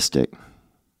realistic,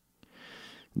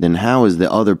 then how is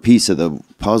the other piece of the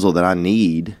puzzle that I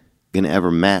need going to ever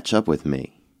match up with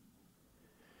me?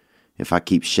 If I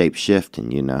keep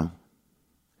shape-shifting,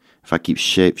 if I keep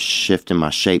shifting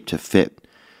my shape to fit,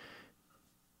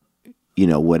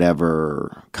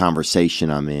 whatever conversation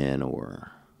I'm in,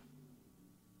 or,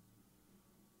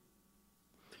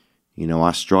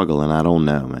 I struggle and I don't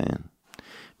know, man.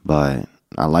 But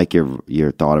I like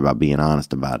your thought about being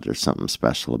honest about it. There's something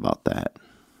special about that.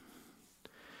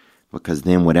 Because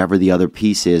then whatever the other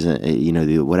piece is,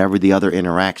 whatever the other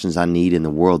interactions I need in the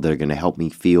world that are going to help me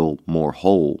feel more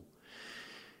whole,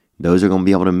 those are going to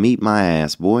be able to meet my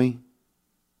ass, boy.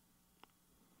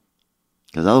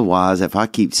 Because otherwise, if I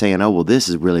keep saying, "Oh, well, this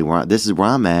is where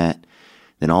I'm at,"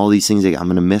 then all these things, I'm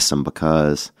going to miss them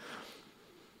because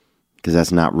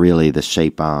that's not really the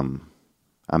shape I'm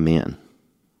in.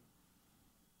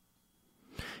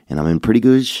 And I'm in pretty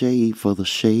good shape for the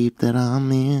shape that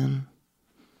I'm in.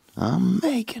 I'm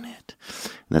making it.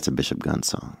 And that's a Bishop Gunn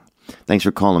song. Thanks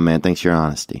for calling, man. Thanks for your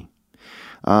honesty.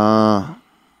 What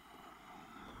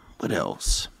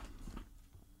else?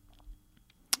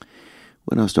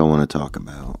 What else do I want to talk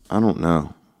about? I don't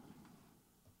know.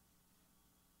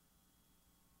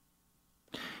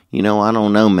 I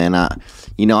don't know, man. I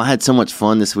had so much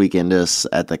fun this weekend just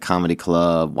at the comedy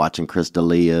club watching Chris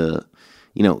D'Elia.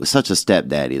 Such a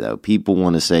stepdaddy, though. People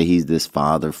want to say he's this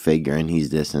father figure and he's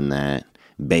this and that.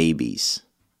 Babies.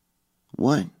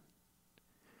 What?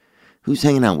 Who's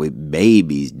hanging out with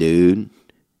babies, dude?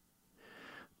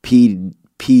 Pedophiles.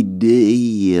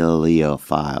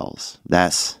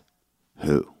 That's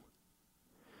who.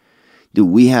 Do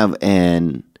we have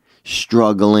an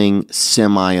struggling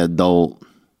semi-adult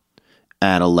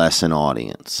adolescent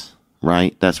audience,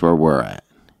 right? That's where we're at.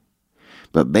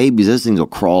 But babies, those things will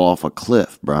crawl off a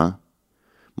cliff, bruh.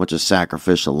 Bunch of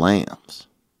sacrificial lambs.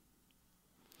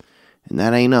 And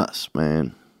that ain't us,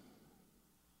 man.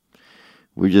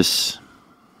 We're just,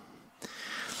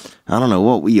 I don't know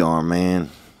what we are, man.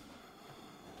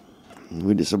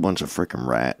 We're just a bunch of freaking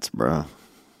rats, bruh.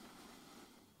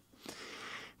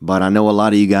 But I know a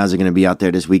lot of you guys are going to be out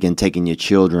there this weekend taking your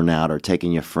children out or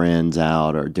taking your friends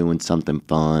out or doing something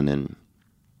fun.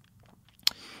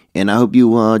 And I hope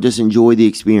you just enjoy the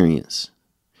experience.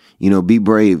 Be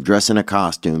brave, dress in a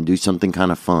costume, do something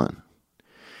kind of fun.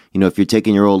 If you're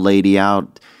taking your old lady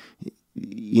out,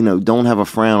 don't have a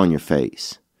frown on your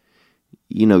face.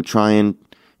 Try and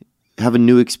have a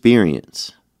new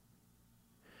experience.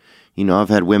 I've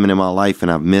had women in my life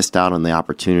and I've missed out on the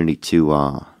opportunity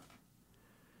to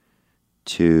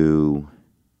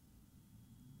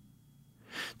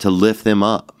lift them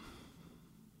up.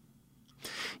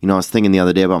 I was thinking the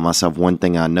other day about myself. One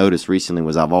thing I noticed recently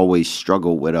was I've always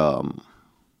struggled with,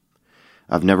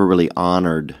 I've never really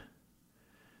honored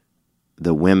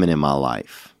the women in my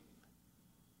life.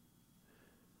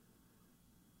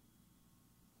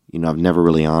 I've never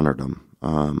really honored them.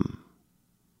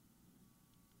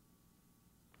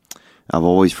 I've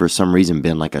always, for some reason,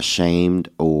 been like ashamed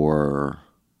or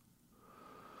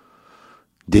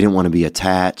didn't want to be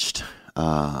attached.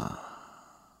 I've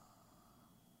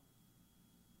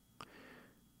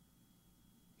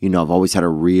always had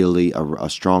a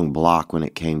strong block when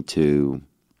it came to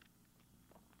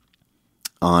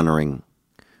honoring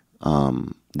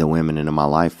the women in my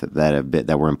life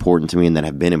that were important to me and that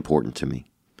have been important to me.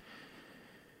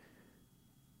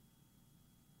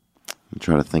 I'm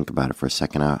trying to think about it for a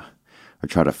second, or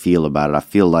try to feel about it. I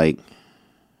feel like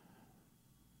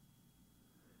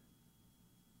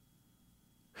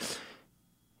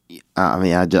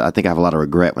I think I have a lot of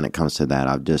regret when it comes to that.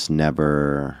 I've just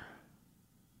never,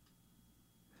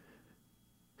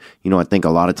 I think a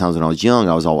lot of times when I was young,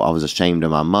 I was ashamed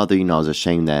of my mother. I was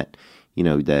ashamed that,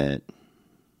 that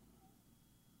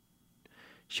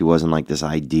she wasn't like this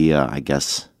idea, I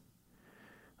guess,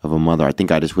 of a mother. I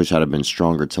think I just wish I'd have been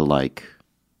stronger to, like,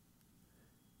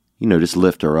 you know, just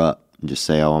lift her up and just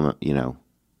say, oh,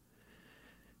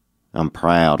 I'm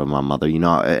proud of my mother, you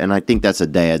know. And I think that's a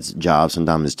dad's job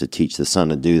sometimes, is to teach the son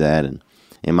to do that. And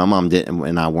my mom didn't,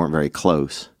 and I weren't very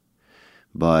close.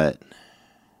 But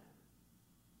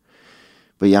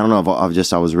yeah, I don't know. I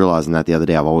was realizing that the other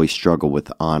day. I've always struggled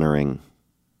with honoring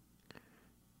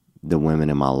the women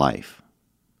in my life.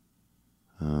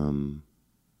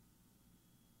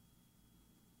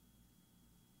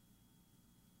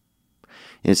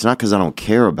 It's not because I don't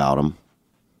care about them.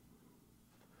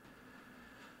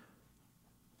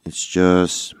 It's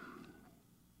just,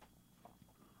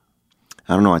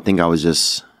 I don't know. I think I was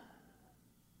just,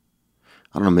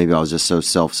 I don't know, maybe I was just so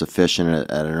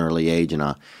self-sufficient at an early age, and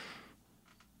I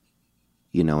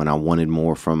wanted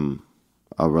more from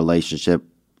a relationship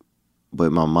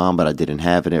with my mom, but I didn't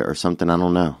have it or something. I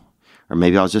don't know. Or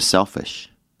maybe I was just selfish.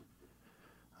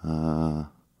 I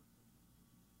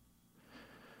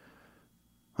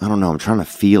don't know. I'm trying to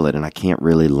feel it, and I can't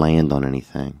really land on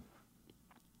anything.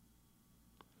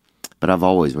 But I've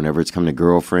always, whenever it's come to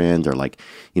girlfriends, or like,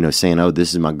 you know, saying, oh,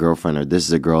 this is my girlfriend, or this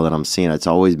is a girl that I'm seeing, it's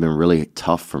always been really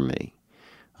tough for me.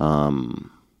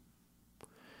 You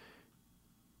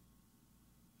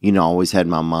know, I always had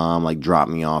my mom, like, drop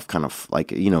me off kind of,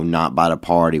 like, you know, not by the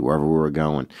party, wherever we were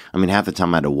going. I mean, half the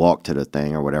time I had to walk to the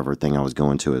thing or whatever thing I was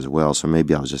going to as well. So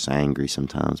maybe I was just angry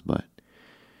sometimes, but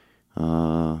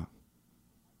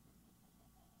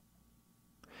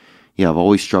yeah, I've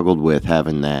always struggled with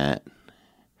having that,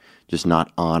 just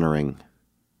not honoring,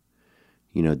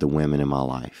 you know, the women in my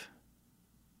life.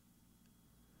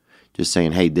 Just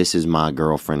saying, hey, this is my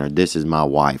girlfriend, or this is my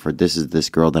wife, or this is this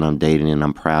girl that I'm dating, and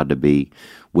I'm proud to be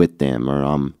with them.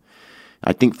 Or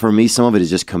I think for me, some of it is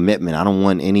just commitment. I don't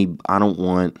want,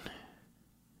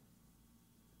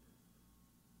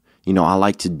 you know, I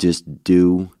like to just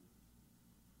do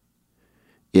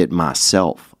it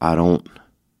myself. I don't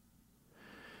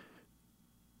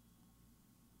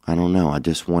know. I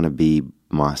just want to be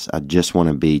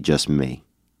just me.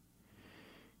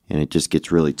 And it just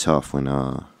gets really tough when,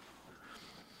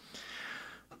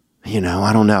 you know,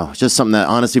 I don't know. It's just something that,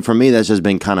 honestly, for me, that's just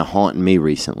been kind of haunting me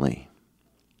recently.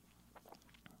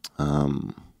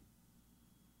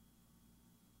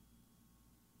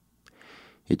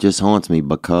 It just haunts me,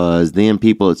 because then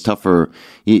it's tougher.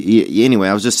 Anyway,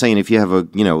 I was just saying, if you have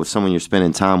someone you're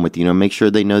spending time with, you know, make sure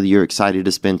they know that you're excited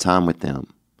to spend time with them.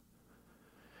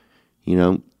 You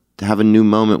know, to have a new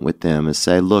moment with them and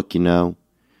say, look, you know,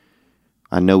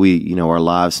 I know our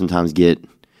lives sometimes get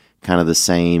kind of the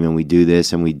same, and we do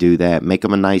this and we do that. Make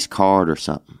them a nice card or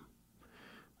something.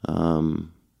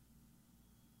 You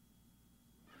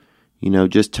know,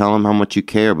 just tell them how much you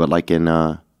care, but like in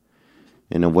a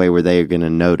way where they are going to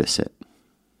notice it.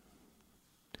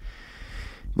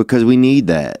 Because we need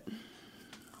that.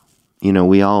 You know,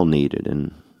 we all need it.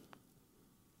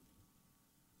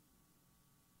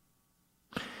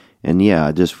 And yeah,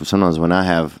 I just, sometimes when I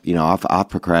have, you know, I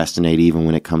procrastinate even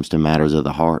when it comes to matters of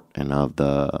the heart and of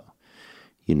the,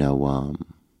 you know,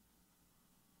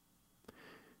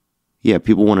 yeah,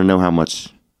 people want to know how much,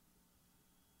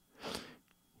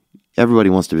 everybody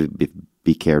wants to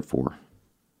be cared for.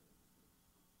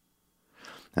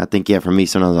 I think, yeah, for me,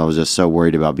 sometimes I was just so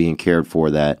worried about being cared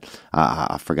for that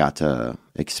I forgot to,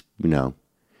 you know,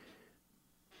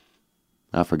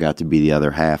 I forgot to be the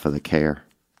other half of the care.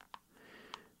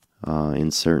 In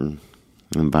certain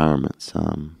environments.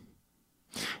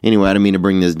 Anyway, I didn't mean to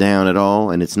bring this down at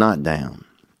all, and it's not down.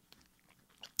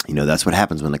 You know, that's what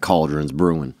happens when the cauldron's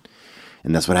brewing,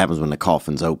 and that's what happens when the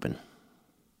coffin's open,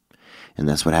 and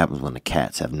that's what happens when the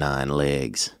cats have 9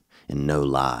 legs and no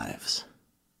lives,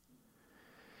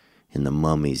 and the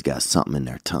mummy's got something in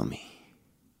their tummy.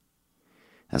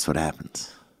 That's what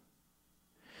happens.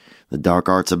 The dark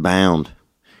arts abound.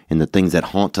 And the things that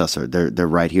haunt us they're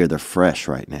right here. They're fresh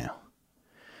right now.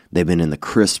 They've been in the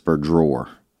crisper drawer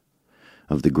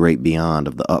of the great beyond,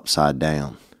 of the upside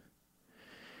down.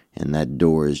 And that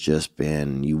door has just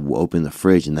been, you open the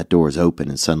fridge and that door is open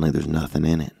and suddenly there's nothing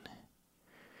in it.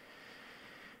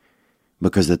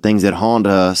 Because the things that haunt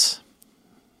us,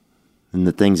 and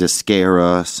the things that scare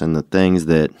us, and the things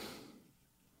that,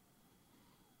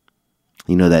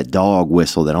 you know, that dog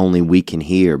whistle that only we can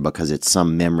hear because it's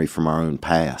some memory from our own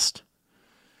past.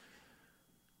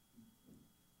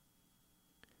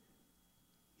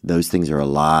 Those things are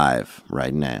alive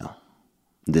right now.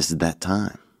 This is that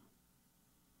time.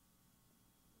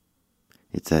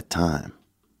 It's that time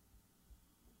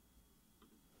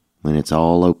when it's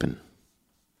all open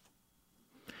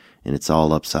and it's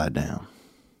all upside down.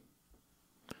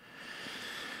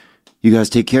 You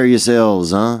guys take care of yourselves,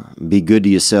 huh? Be good to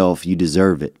yourself. You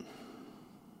deserve it.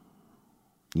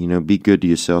 You know, be good to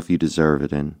yourself. You deserve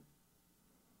it. And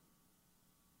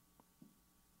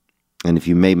if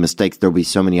you made mistakes, there'll be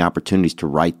so many opportunities to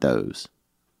right those.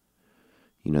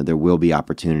 You know, there will be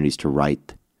opportunities to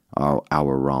right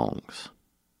our wrongs.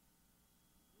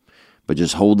 But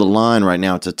just hold the line right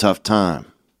now. It's a tough time.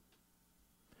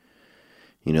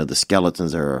 You know, the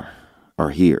skeletons are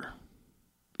here.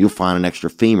 You'll find an extra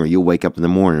femur. You'll wake up in the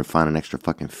morning and find an extra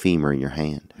fucking femur in your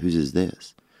hand. Whose is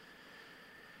this?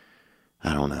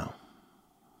 I don't know.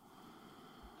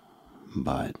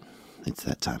 But it's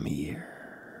that time of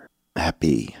year.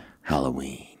 Happy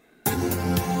Halloween.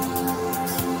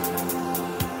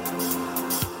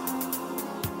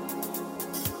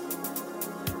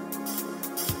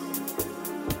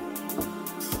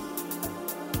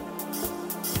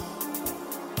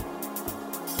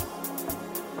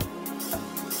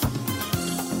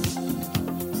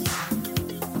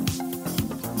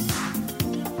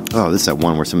 Oh, this is that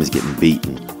one where somebody's getting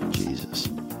beaten. Jesus.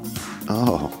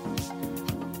 Oh,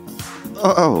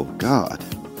 God.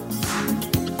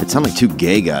 It sounds like two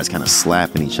gay guys kind of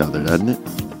slapping each other, doesn't it?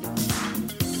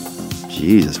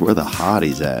 Jesus, where the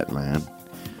hotties at, man?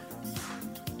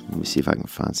 Let me see if I can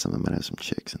find some. I might have some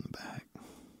chicks in the back.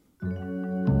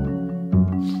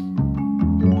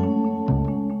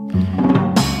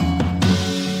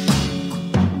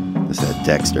 That's that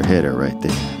Dexter hitter right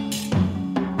there.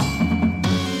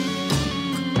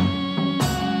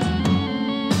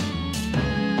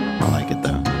 I like it,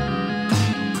 though.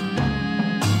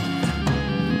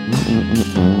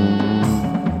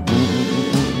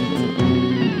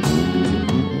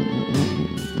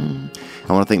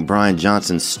 I want to thank Brian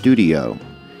Johnson's studio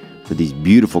for these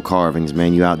beautiful carvings,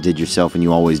 man. You outdid yourself, and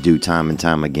you always do time and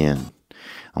time again.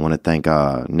 I want to thank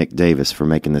Nick Davis for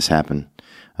making this happen,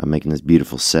 making this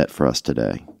beautiful set for us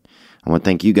today. I want to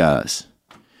thank you guys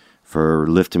for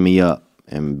lifting me up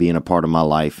and being a part of my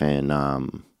life. And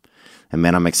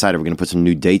man, I'm excited. We're going to put some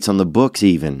new dates on the books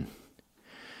even.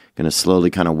 Going to slowly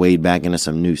kind of wade back into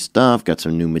some new stuff. Got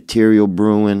some new material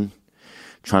brewing.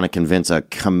 Trying to convince a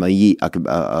comedian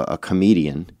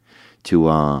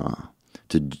to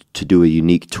do a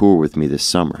unique tour with me this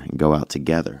summer and go out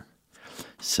together.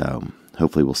 So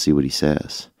hopefully we'll see what he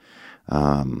says.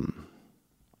 But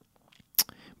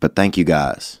thank you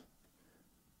guys.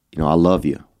 You know, I love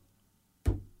you.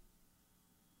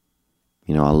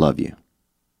 You know, I love you.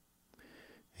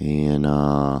 And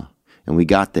we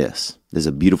got this. There's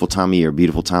a beautiful time of year,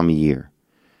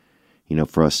 You know,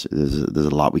 for us, there's a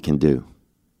lot we can do.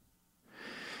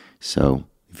 So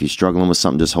if you're struggling with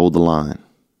something, just hold the line.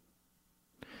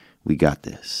 We got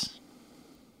this.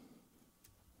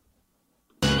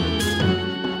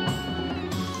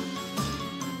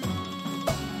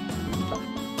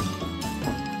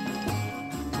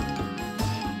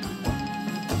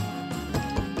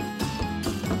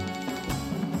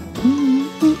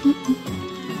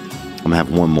 I'm gonna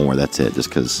have one more, that's it, just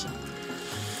because,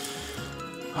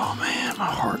 oh man, my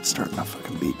heart's starting to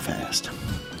fucking beat fast.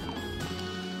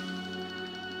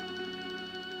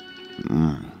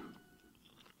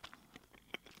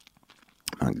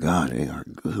 My God, they are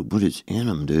good. What is in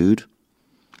them, dude?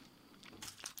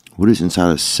 What is inside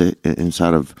of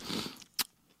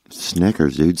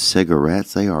Snickers, dude?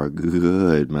 Cigarettes, they are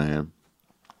good, man.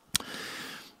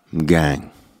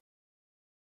 Gang.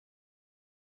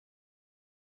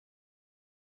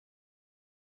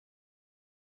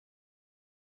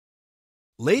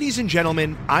 Ladies and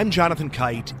gentlemen, I'm Jonathan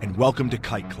Kite, and welcome to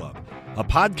Kite Club, a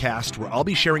podcast where I'll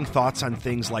be sharing thoughts on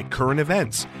things like current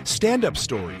events, stand-up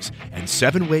stories, and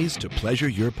 7 ways to pleasure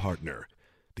your partner.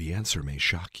 The answer may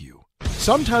shock you.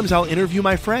 Sometimes I'll interview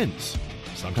my friends.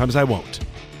 Sometimes I won't.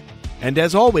 And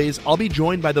as always, I'll be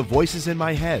joined by the voices in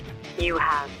my head. You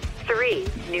have 3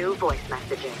 new voice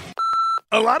messages.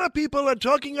 A lot of people are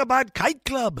talking about Kite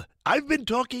Club. I've been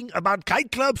talking about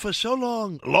Kite Club for so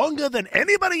long, longer than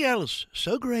anybody else.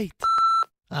 So great.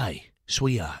 Hey,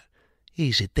 sweetheart,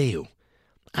 here's the deal.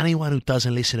 Anyone who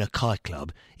doesn't listen to Kite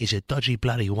Club is a dodgy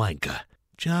bloody wanker.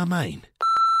 Do you know what I mean?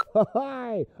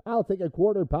 Hi, I'll take a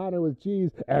quarter pounder with cheese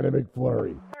and a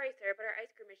McFlurry. Sorry, sir, but our ice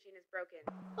cream machine is broken.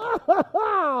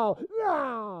 Oh,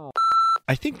 no!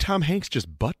 I think Tom Hanks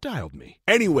just butt-dialed me.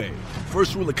 Anyway,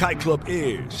 first rule of Kite Club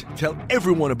is tell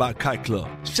everyone about Kite Club.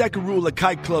 Second rule of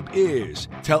Kite Club is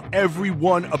tell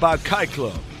everyone about Kite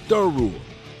Club. Third rule,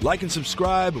 like and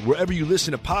subscribe wherever you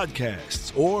listen to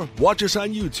podcasts or watch us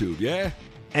on YouTube, yeah?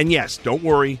 And yes, don't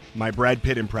worry, my Brad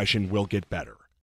Pitt impression will get better.